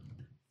correct.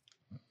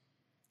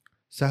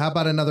 So how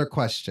about another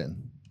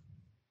question?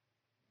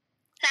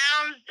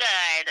 Sounds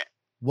good.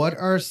 What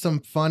are some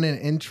fun and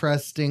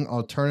interesting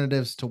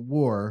alternatives to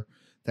war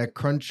that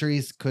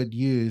countries could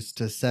use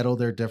to settle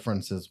their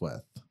differences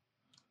with?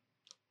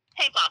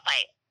 Paintball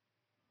fight.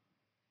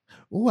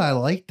 Ooh, I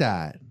like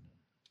that.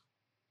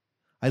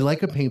 I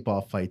like a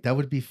paintball fight. That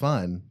would be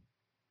fun.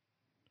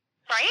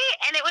 Right?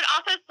 And it would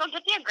also still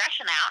get the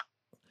aggression out.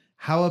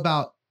 How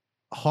about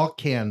Hawk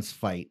cans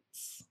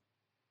fights?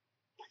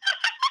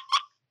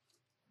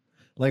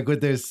 Like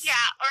with those. Yeah.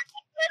 Or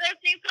those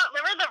things called,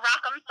 remember the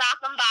Rock'em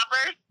Sock'em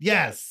Boppers?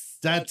 Yes,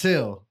 that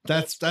too.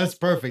 That's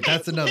perfect.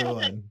 That's another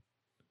one.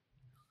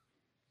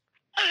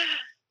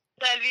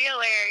 That'd be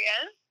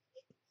hilarious.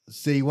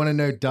 So you want to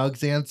know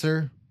Doug's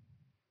answer?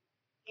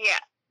 Yeah.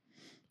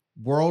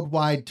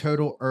 Worldwide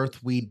total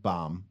Earth weed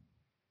bomb.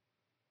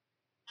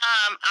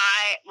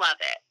 I love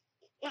it.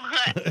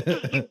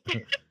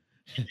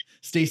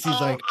 Stacy's Oh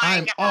like, my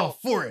I'm God. all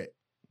for it.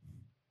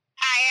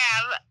 I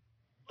am.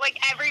 Like,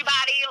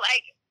 everybody,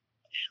 like,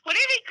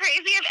 wouldn't it be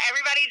crazy if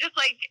everybody just,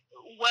 like,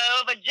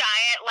 wove a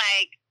giant,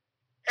 like,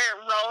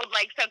 or rolled,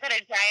 like, some kind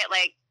of giant,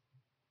 like,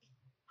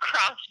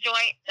 cross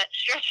joint that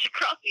stretched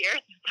across the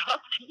earth and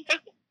talked to you?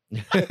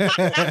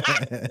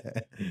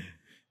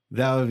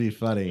 That would be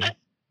funny.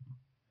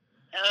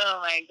 Oh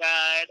my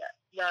God.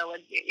 That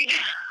would be.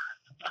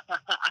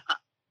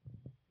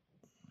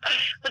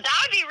 But that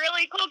would be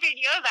really cool. Can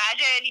you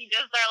imagine? You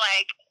just are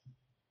like,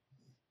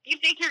 you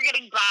think you're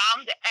getting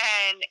bombed,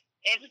 and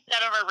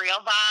instead of a real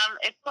bomb,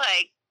 it's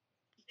like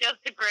just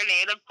a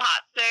grenade of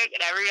pot stick,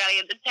 and everybody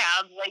in the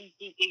town's like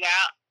geeking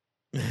out.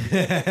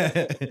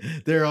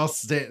 they're all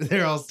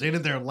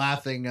standing there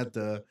laughing at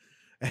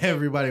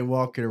everybody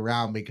walking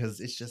around because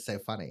it's just so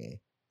funny.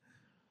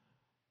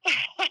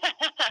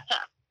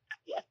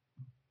 Yes.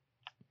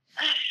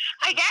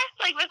 I guess,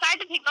 like, besides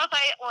the paintball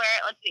fight, or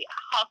let's see,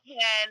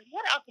 Hawkman,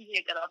 what else would be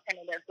a good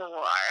alternative to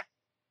war?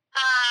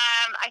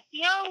 I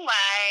feel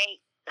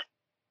like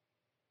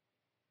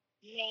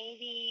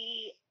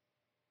maybe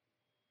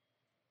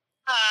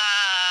a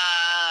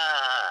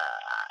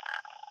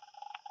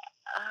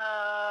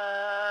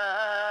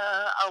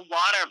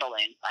water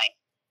balloon fight.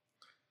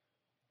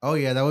 Oh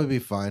yeah, that would be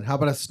fun. How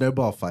about a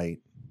snowball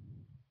fight?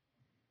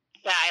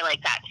 Yeah, I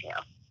like that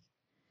too.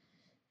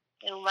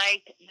 I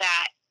like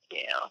that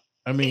too.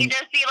 I You mean, could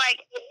just be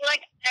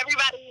like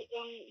everybody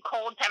in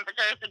cold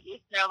temperatures would do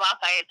snowball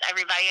fights.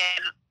 Everybody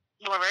in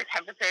warmer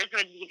temperatures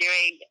would be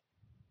doing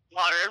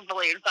water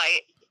balloon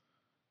fights.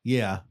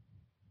 yeah.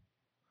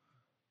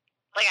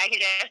 Like, I could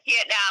just see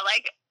it now.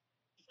 Like,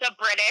 the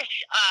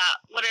British,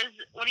 what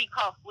do you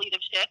call a fleet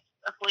of ships?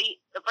 A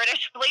fleet? The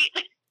British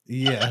fleet?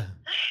 Yeah.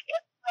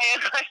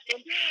 My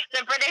question.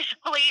 The British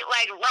fleet,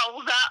 like,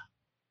 rolls up,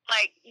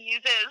 like,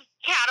 uses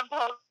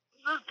catapults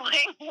to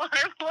fling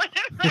water balloons.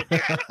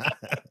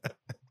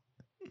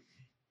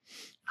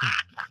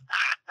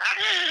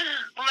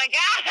 Oh my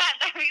God,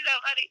 that'd be so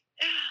funny.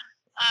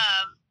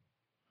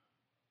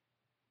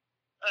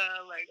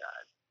 Oh my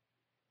God.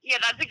 Yeah,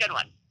 that's a good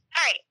one.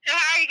 All right, so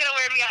how are you going to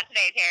weird me out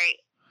today, Terry?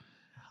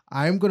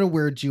 I'm going to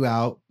weird you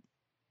out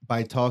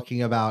by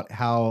talking about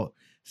how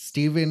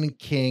Stephen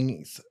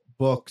King's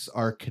books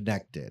are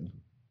connected.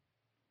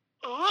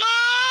 Ooh, oh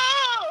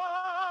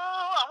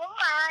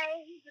my.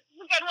 This is a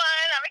good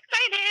one. I'm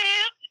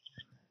excited.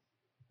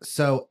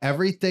 So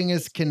everything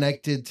is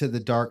connected to the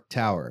Dark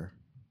Tower.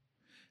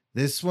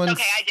 This one.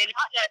 Okay, I did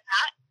not know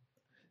that.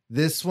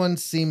 This one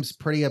seems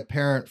pretty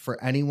apparent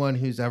for anyone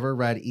who's ever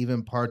read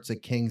even parts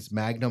of King's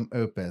magnum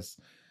opus,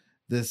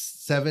 this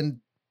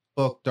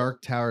 7-book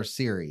Dark Tower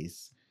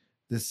series.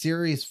 The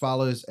series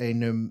follows a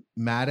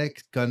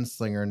nomadic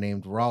gunslinger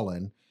named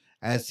Roland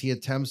as he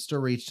attempts to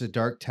reach the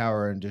Dark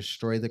Tower and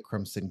destroy the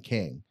Crimson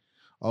King.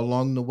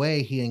 Along the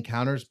way, he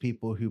encounters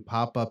people who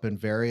pop up in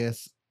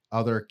various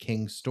other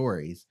King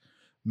stories,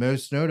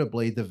 most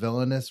notably the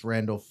villainous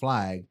Randall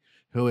Flagg,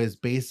 who is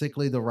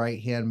basically the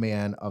right-hand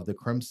man of the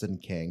Crimson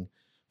King.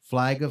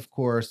 Flagg, of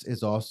course,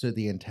 is also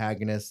the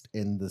antagonist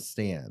in The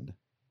Stand.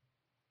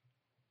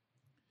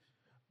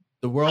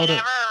 The world I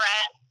never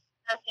read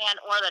The Stand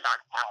or the Dark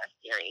Tower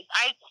series.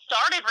 I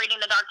started reading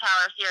the Dark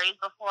Tower series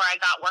before I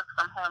got work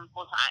from home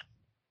full time.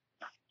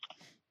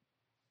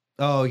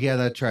 Oh, yeah,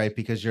 that's right,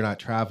 because you're not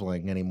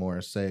traveling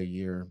anymore, so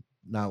you're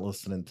not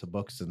listening to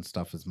books and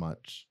stuff as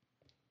much.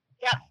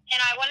 Yep, and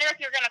I wonder if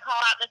you're going to call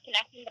out this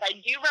connection, but I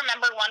do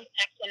remember one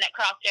connection that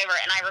crossed over,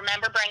 and I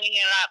remember bringing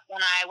it up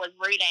when I was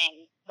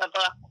reading the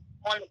book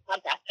on the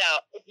podcast.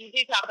 So if you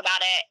do talk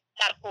about it,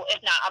 that's cool.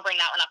 If not, I'll bring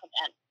that one up at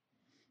the end.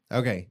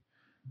 Okay.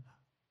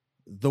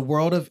 The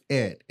world of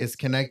It is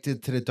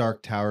connected to the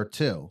Dark Tower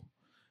too.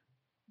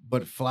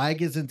 But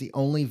Flagg isn't the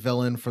only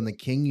villain from the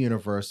King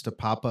universe to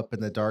pop up in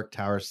the Dark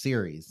Tower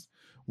series.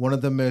 One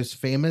of the most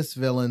famous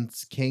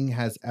villains King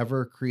has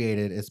ever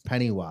created is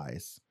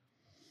Pennywise,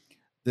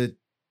 the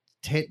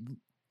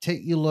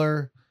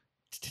titular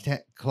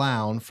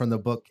clown from the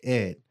book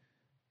It.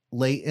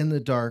 Late in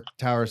the Dark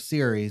Tower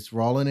series,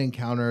 Roland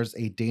encounters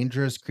a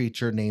dangerous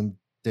creature named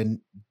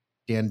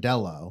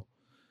Dandello.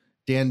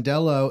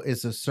 Dandello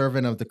is a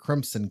servant of the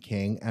Crimson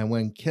King, and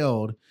when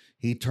killed,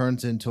 he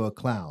turns into a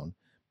clown.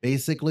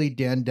 Basically,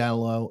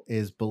 Dandello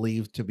is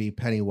believed to be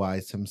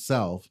Pennywise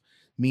himself,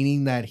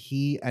 meaning that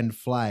he and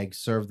Flag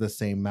serve the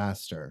same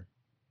master.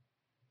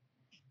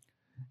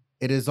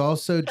 It is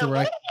also So what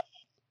direct.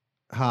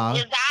 Huh?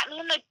 does that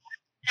mean? That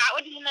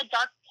would mean the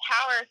Dark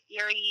Tower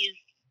series.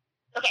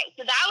 Okay,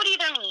 so that would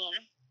either mean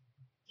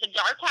the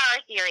Dark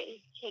Tower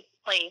series takes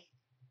place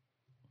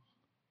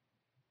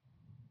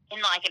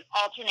in like an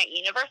alternate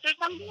universe or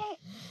something,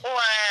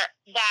 or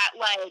that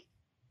like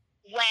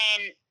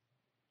when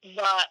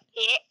the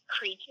it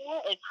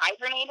creature is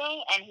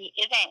hibernating and he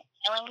isn't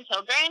killing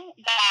children,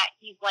 that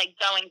he's like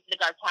going to the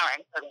Dark Tower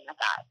and hurting the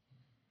god.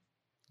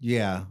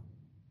 Yeah.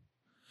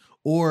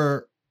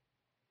 Or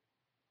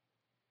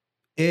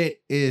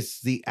it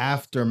is the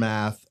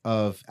aftermath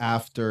of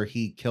after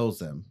he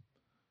kills him.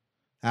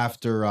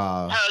 After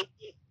Oh,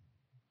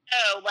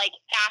 like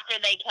after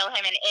they kill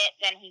him in it,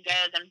 then he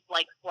goes and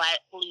like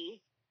flees.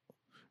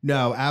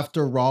 No,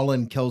 after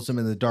Roland kills him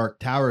in the Dark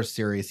Tower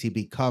series, he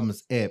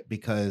becomes it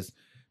because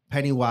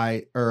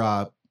Pennywise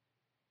or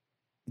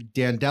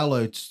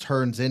Dandello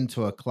turns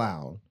into a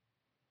clown.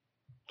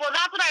 Well,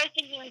 that's what I was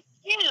thinking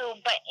too.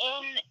 But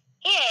in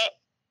it,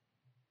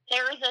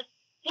 there is a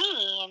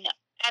scene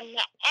at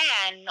the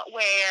end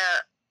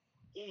where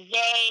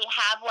they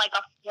have like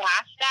a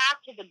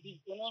flashback to the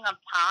beginning of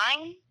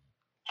time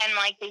and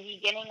like the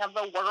beginning of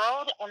the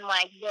world, and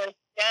like their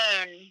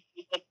stone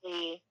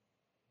basically,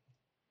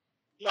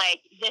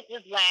 like this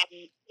is when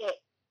it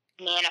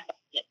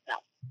manifests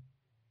itself.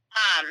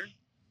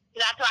 So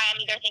that's why I'm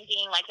either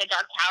thinking like the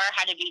Dark Tower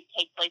had to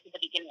take place at the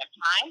beginning of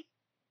time,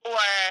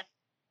 or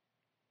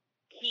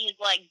he's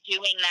like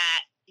doing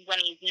that when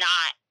he's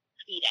not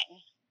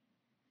feeding.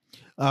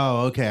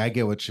 Oh, okay. I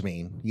get what you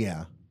mean.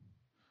 Yeah.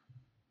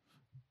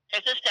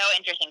 This is so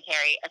interesting,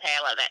 Carrie. Okay,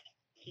 I love it.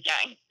 Keep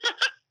going.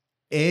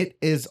 It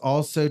is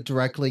also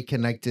directly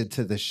connected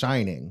to The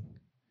Shining.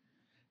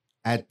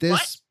 At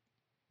this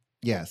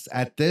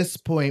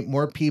point,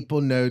 more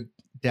people no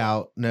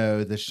doubt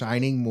know The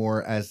Shining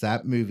more as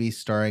that movie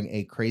starring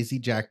a crazy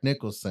Jack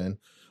Nicholson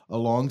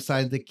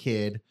alongside the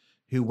kid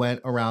who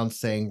went around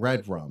saying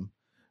red rum.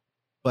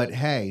 But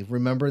hey,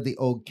 remember the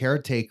old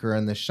caretaker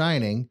in The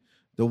Shining,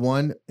 the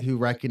one who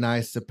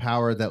recognized the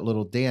power that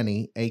little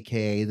Danny,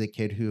 aka the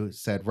kid who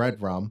said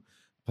red rum,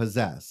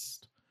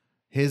 possessed.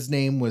 His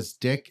name was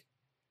Dick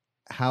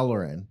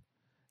Halloran,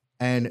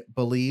 and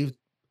believe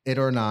it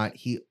or not,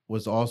 he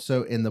was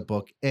also in the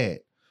book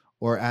It,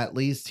 or at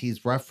least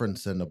he's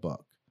referenced in the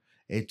book.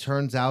 It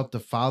turns out the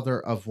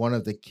father of one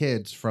of the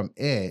kids from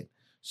It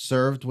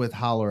served with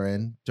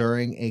Halloran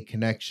during a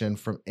connection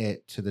from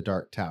It to the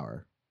Dark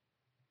Tower.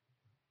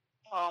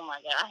 Oh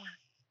my god.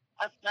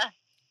 That's nuts.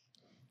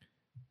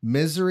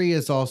 Misery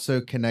is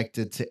also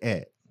connected to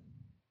It.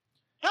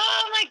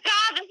 Oh my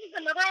god, this is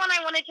another one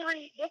I wanted to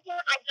read. This one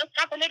I just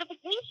got the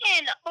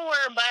notification for,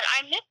 but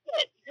I missed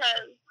it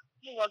because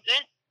he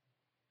wasn't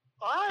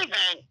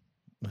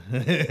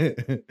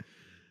driving.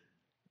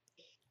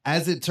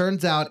 As it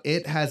turns out,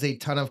 It has a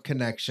ton of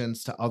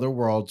connections to other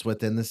worlds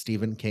within the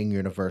Stephen King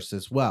universe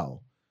as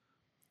well.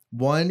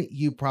 One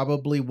you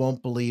probably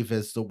won't believe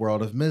is the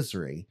world of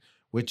Misery,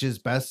 which is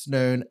best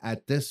known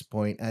at this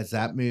point as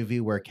that movie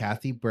where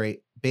Kathy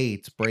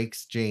Bates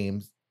breaks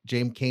James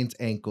Cain's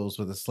ankles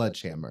with a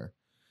sledgehammer.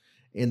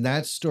 In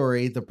that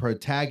story, the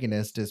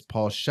protagonist is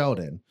Paul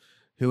Sheldon,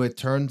 who it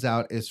turns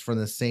out is from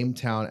the same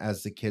town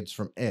as the kids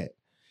from It.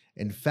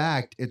 In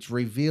fact, it's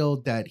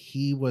revealed that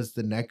he was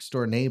the next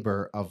door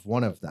neighbor of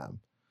one of them.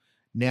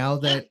 Now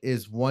that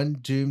is one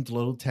doomed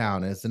little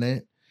town, isn't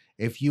it?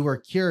 If you are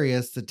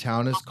curious, the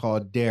town is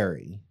called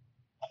Derry.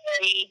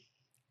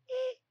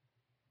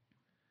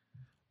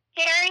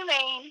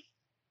 Derry,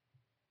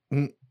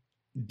 Maine.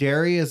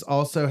 Derry is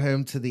also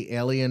home to the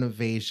alien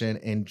invasion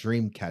in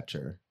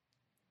Dreamcatcher.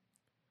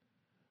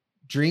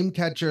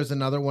 Dreamcatcher is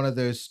another one of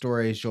those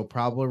stories you'll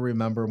probably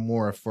remember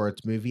more for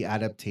its movie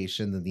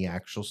adaptation than the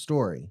actual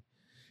story.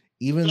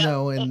 Even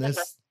though in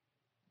this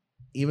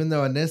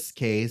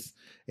case,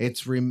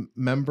 it's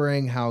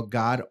remembering how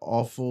god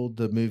awful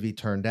the movie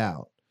turned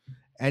out.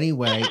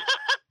 Anyway,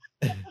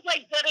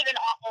 like good in an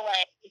awful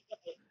way.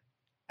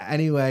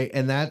 Anyway,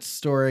 in that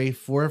story,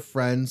 4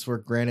 friends were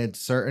granted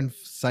certain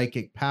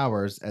psychic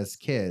powers as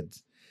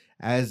kids,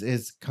 as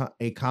is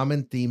a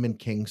common theme in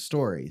King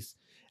stories.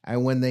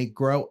 And when they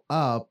grow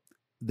up,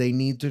 they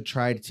need to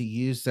try to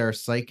use their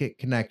psychic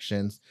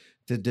connections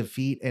to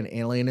defeat an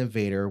alien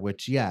invader,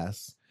 which,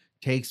 yes,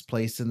 takes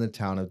place in the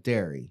town of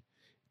Derry.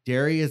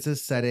 Derry is a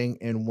setting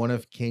in one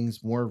of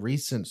King's more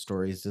recent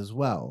stories as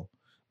well.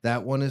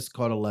 That one is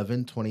called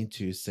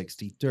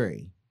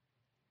 11/22/63.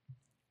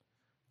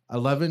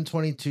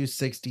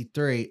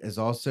 11/22/63 is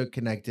also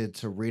connected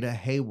to Rita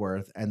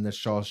Hayworth and the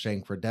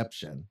Shawshank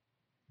Redemption.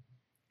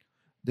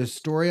 The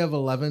story of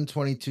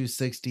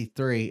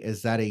 11/22/63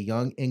 is that a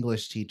young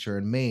English teacher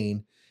in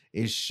Maine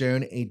is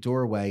shown a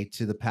doorway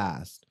to the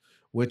past,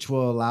 which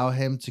will allow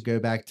him to go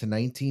back to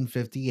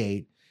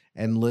 1958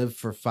 and lived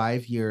for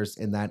 5 years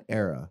in that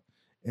era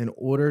in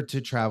order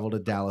to travel to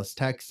Dallas,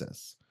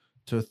 Texas,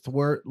 to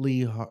thwart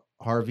Lee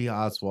Harvey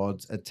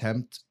Oswald's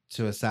attempt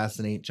to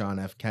assassinate John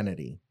F.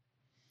 Kennedy.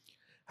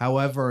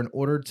 However, in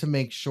order to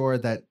make sure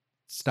that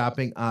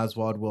stopping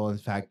Oswald will in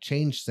fact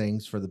change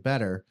things for the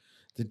better,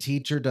 the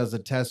teacher does a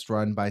test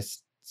run by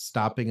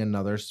stopping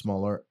another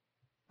smaller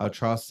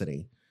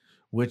atrocity,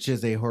 which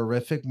is a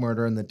horrific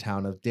murder in the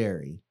town of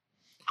Derry.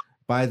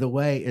 By the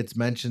way, it's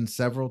mentioned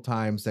several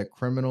times that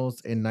criminals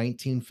in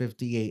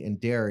 1958 in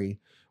Derry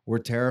were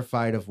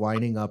terrified of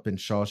winding up in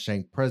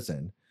Shawshank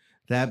Prison.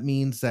 That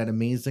means that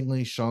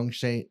amazingly,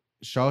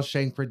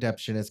 Shawshank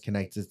Redemption is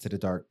connected to the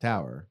Dark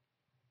Tower.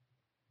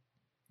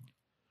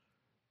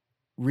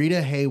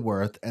 Rita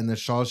Hayworth and the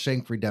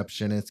Shawshank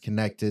Redemption is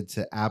connected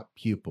to Apt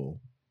Pupil.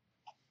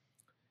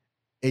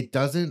 It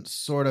doesn't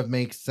sort of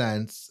make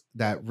sense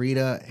that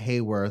Rita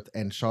Hayworth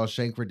and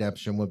Shawshank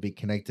Redemption would be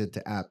connected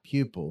to Apt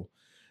Pupil,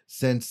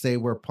 since they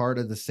were part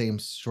of the same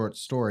short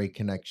story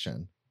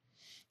connection.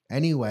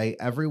 Anyway,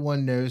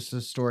 everyone knows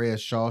the story of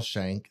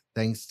Shawshank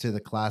thanks to the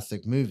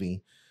classic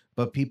movie,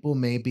 but people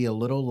may be a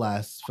little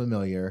less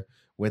familiar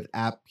with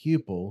Apt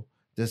Pupil,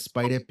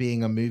 despite it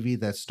being a movie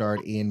that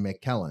starred Ian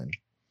McKellen.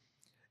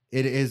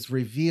 It is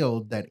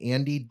revealed that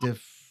Andy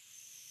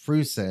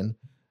Dufresne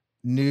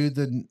knew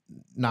the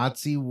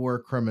Nazi war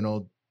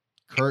criminal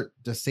Kurt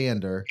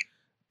Dessander,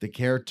 the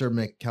character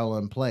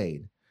McKellen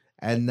played,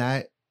 and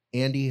that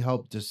Andy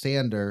helped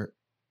Dessander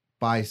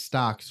buy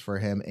stocks for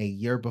him a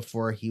year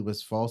before he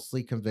was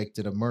falsely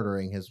convicted of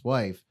murdering his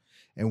wife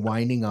and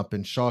winding up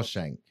in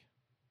Shawshank.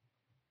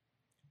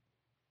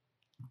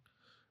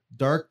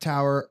 Dark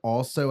Tower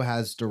also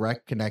has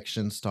direct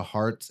connections to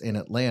Hearts in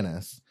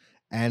Atlantis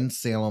and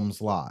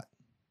Salem's Lot.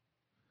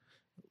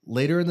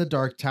 Later in the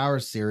Dark Tower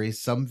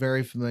series, some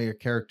very familiar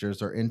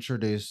characters are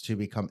introduced to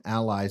become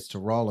allies to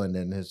Roland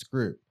and his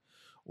group,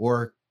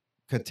 or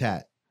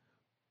Quartet,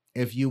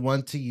 if you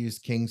want to use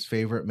King's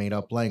favorite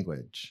made-up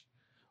language.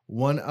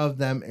 One of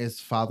them is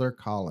Father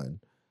Callahan,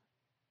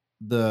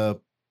 the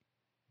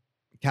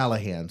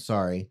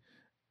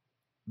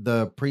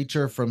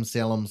preacher from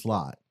Salem's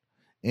Lot.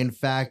 In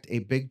fact, a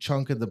big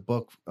chunk of the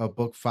book of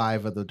Book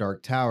 5 of the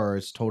Dark Tower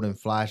is told in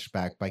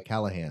flashback by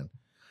Callahan,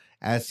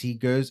 as he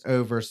goes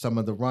over some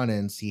of the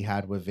run-ins he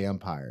had with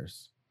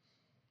vampires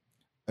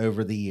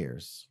over the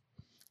years.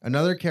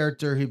 Another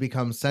character who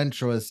becomes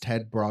central is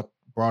Ted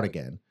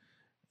Brautigan,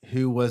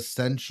 who was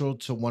central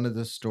to one of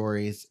the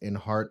stories in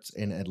Hearts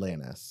in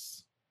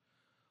Atlantis.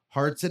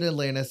 Hearts in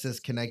Atlantis is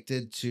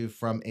connected to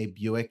from a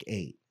Buick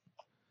 8.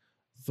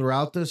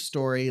 Throughout the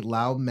story,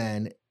 loud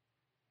men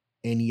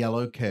in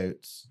yellow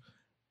coats,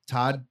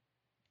 Todd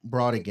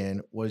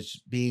Brautigan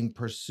was being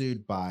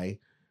pursued by,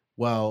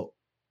 low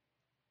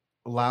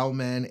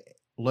men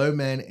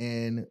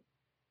in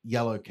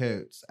yellow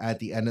coats at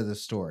the end of the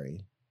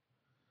story.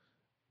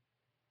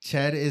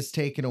 Ted is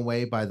taken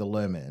away by the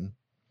low men.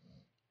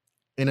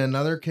 In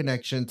another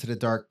connection to the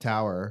Dark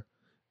Tower,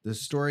 the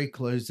story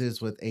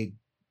closes with a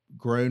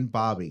grown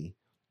Bobby,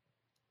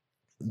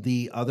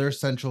 the other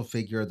central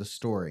figure of the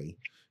story,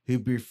 who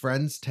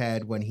befriends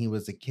Ted when he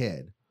was a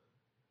kid,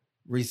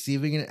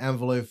 receiving an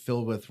envelope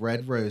filled with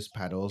red rose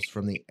petals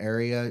from the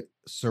area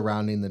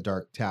surrounding the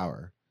Dark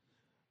Tower.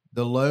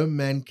 The low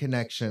men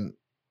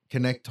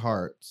connect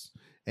Hearts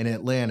in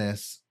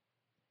Atlantis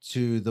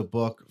to the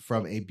book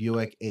from a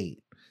Buick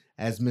 8,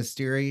 as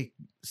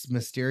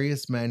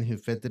mysterious men who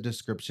fit the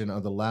description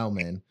of the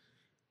Lowmen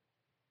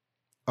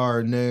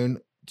are known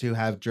to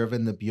have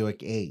driven the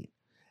Buick 8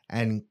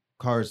 and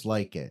cars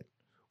like it.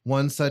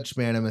 One such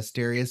man, a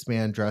mysterious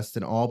man dressed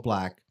in all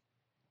black.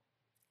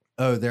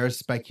 Oh, there's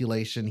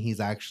speculation he's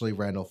actually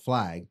Randall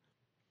Flagg.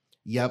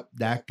 Yep,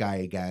 that guy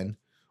again.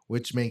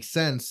 Which makes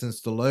sense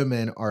since the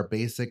Lowmen are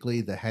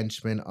basically the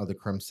henchmen of the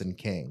Crimson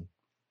King.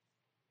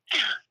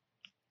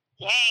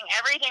 Dang,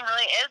 everything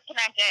really is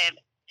connected.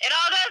 It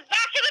all goes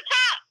back to the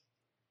top.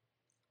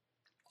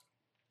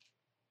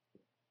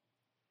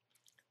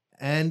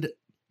 And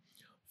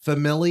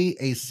Family,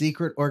 a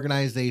secret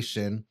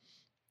organization,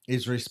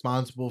 is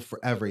responsible for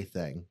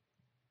everything.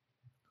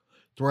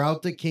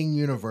 Throughout the King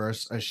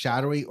universe, a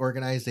shadowy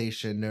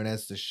organization known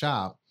as the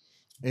Shop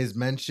is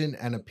mentioned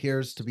and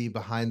appears to be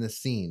behind the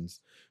scenes,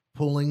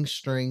 pulling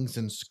strings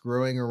and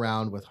screwing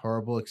around with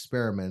horrible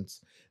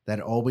experiments that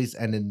always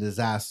end in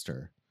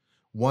disaster.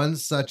 One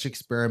such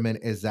experiment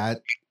is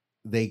that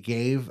they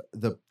gave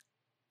the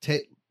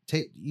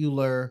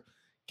titular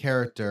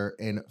character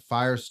in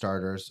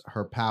Firestarters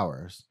her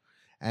powers,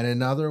 and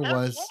another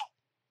was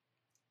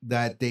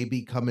that they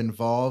become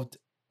involved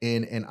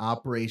in an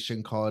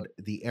operation called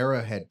the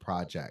Arrowhead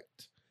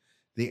Project.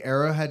 The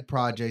Arrowhead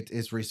Project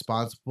is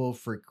responsible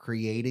for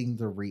creating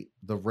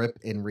the rip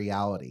in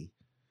reality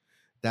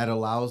that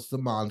allows the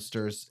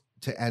monsters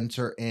to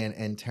enter in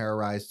and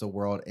terrorize the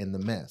world in the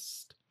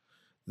mist.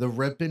 The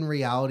rip in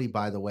reality,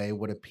 by the way,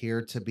 would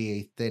appear to be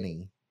a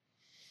thinny,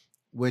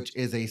 which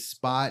is a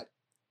spot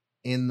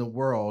in the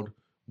world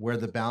where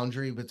the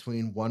boundary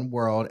between one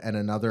world and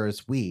another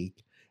is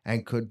weak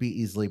and could be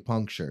easily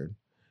punctured.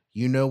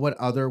 You know what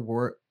other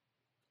work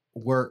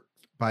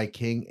by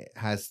King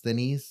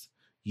Hasthenes?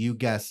 You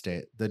guessed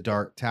it, the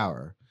Dark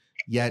Tower.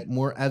 Yet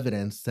more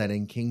evidence that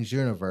in King's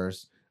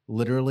universe,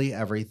 literally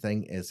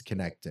everything is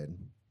connected.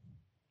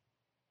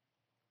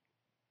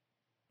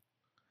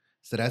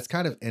 So that's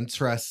kind of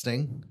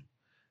interesting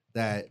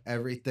that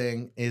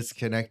everything is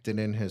connected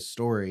in his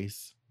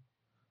stories.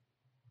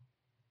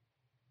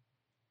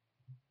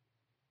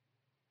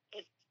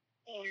 It's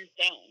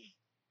insane.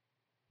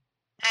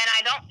 And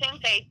I don't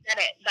think they said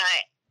it,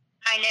 but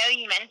I know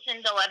you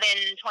mentioned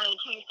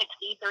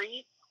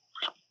 11/22/63.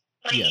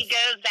 When he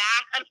goes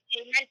back, I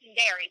mean, you mentioned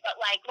Derry, but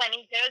like when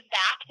he goes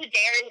back to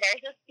Derry,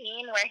 there's a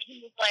scene where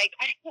he's like,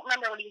 I don't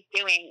remember what he's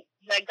doing.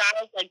 The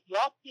guy's like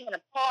walking in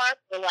a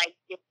park or like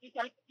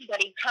something,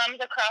 but he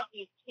comes across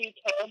these two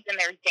kids and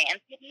they're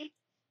dancing.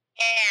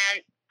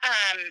 And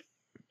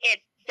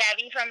it's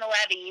Debbie from the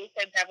Levee,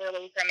 so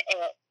Beverly from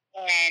It,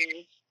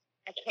 and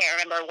I can't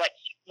remember which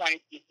one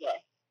she's with.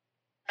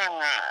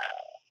 I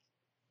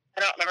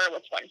don't remember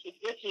which one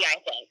she's Richie, I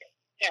think.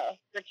 No,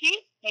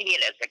 Richie? Maybe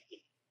it is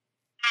Richie.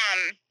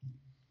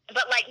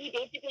 But like he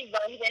basically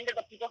runs into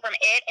the people from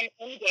It, and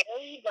in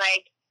Derry,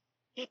 like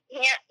he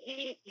can't.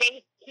 He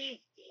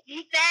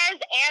says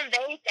and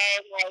they say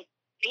like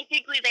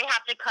basically they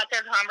have to cut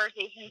their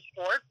conversation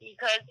short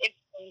because if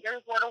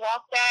strangers were to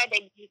walk by,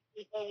 they'd be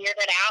super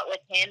weirded out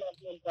with him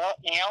as an adult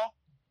male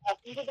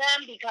talking to them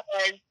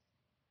because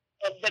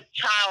of the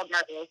child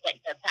murders that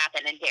just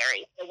happened in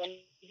Derry. So when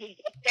he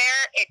gets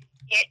there, it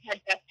had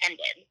just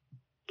ended.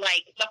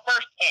 Like the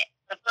first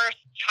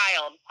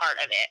child part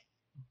of it.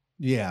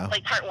 Yeah.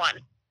 Like part 1.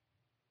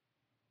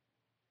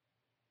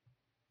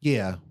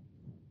 Yeah.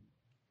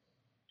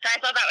 So I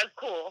thought that was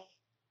cool.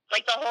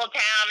 Like the whole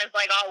town is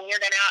like all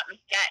weirded out and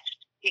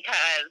sketched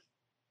because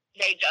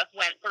they just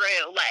went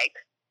through like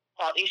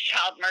all these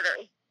child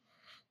murders.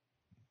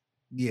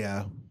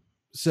 Yeah.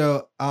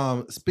 So,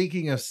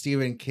 speaking of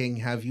Stephen King,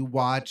 have you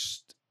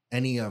watched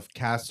any of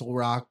Castle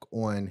Rock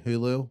on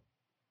Hulu?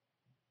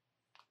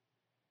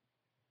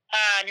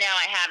 No,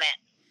 I haven't.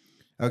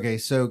 Okay,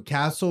 so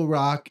Castle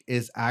Rock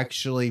is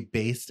actually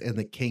based in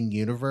the King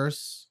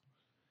universe,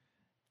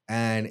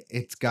 and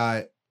it's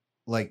got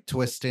like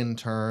twists and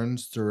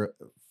turns through,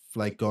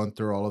 like going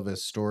through all of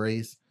his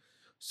stories.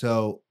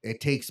 So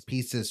it takes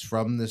pieces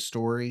from the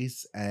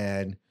stories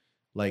and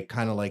like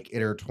kind of like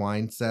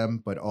intertwines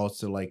them, but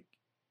also like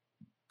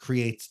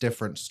creates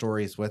different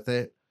stories with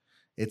it.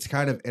 It's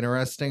kind of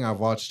interesting. I've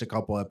watched a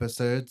couple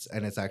episodes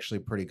and it's actually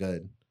pretty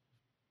good.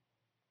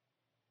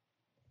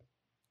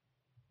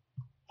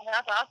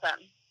 That's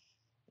awesome.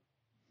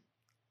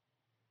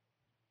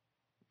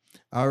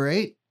 All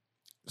right.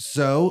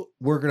 So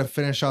we're going to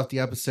finish off the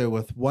episode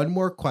with one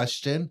more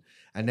question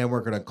and then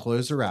we're going to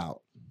close her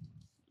out.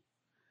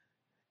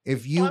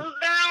 If you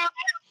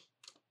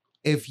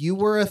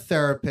were a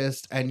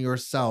therapist and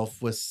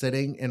yourself was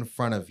sitting in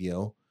front of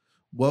you,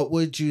 what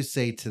would you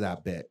say to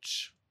that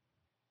bitch?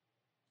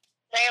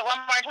 Say it one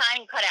more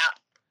time, cut out.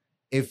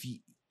 If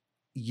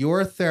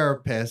your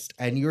therapist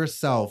and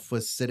yourself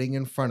was sitting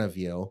in front of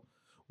you,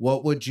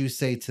 what would you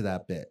say to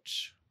that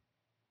bitch?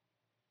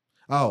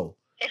 Oh.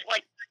 If I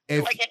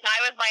was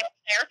my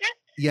therapist?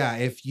 Yeah,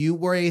 if you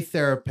were a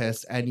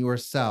therapist and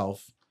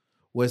yourself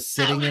was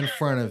sitting in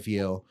front of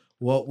you,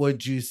 what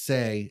would you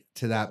say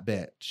to that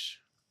bitch?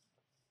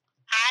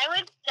 I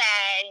would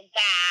say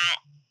that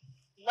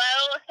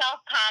low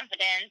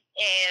self-confidence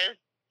is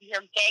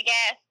your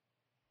biggest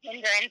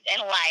hindrance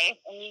in life,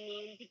 and you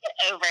need to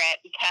get over it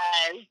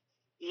because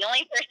the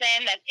only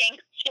person that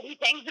thinks shitty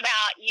things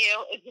about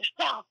you is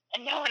yourself,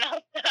 and no one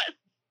else does.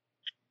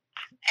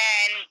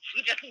 And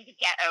you just need to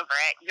get over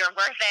it. You're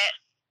worth it,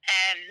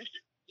 and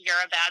you're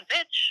a bad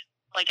bitch,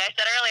 like I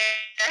said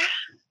earlier.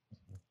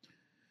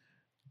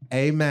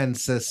 Amen,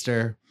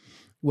 sister.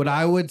 What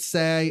I would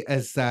say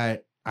is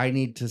that I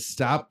need to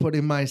stop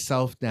putting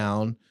myself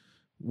down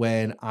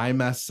when I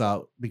mess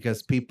up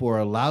because people are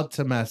allowed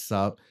to mess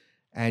up,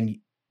 and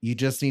you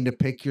just need to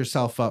pick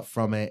yourself up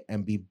from it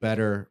and be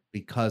better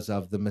because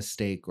of the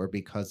mistake or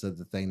because of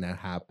the thing that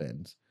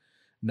happened,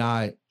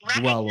 not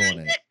dwell on it. Own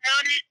it,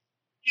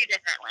 do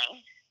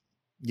differently.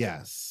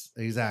 Yes,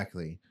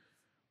 exactly.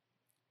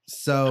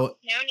 So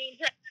no need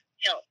to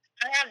guilt.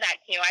 I have that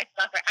too. I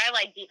suffer. I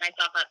like beat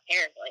myself up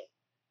terribly.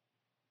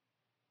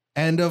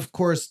 And of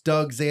course,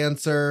 Doug's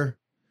answer,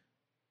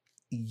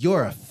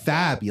 you're a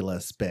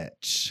fabulous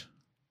bitch.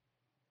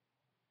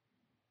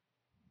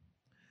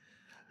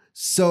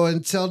 So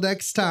until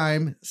next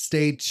time,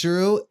 stay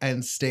true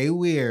and stay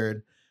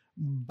weird.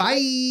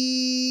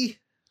 Bye.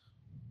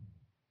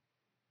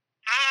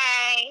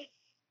 Bye.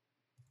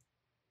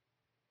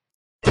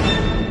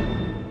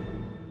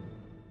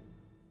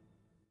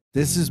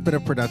 This has been a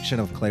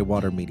production of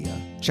Claywater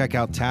Media. Check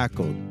out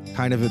Tackled,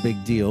 Kind of a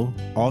Big Deal,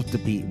 Off the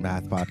Beaten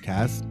Path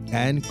Podcast,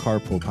 and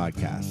Carpool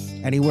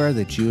Podcast, anywhere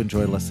that you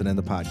enjoy listening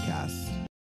to podcasts.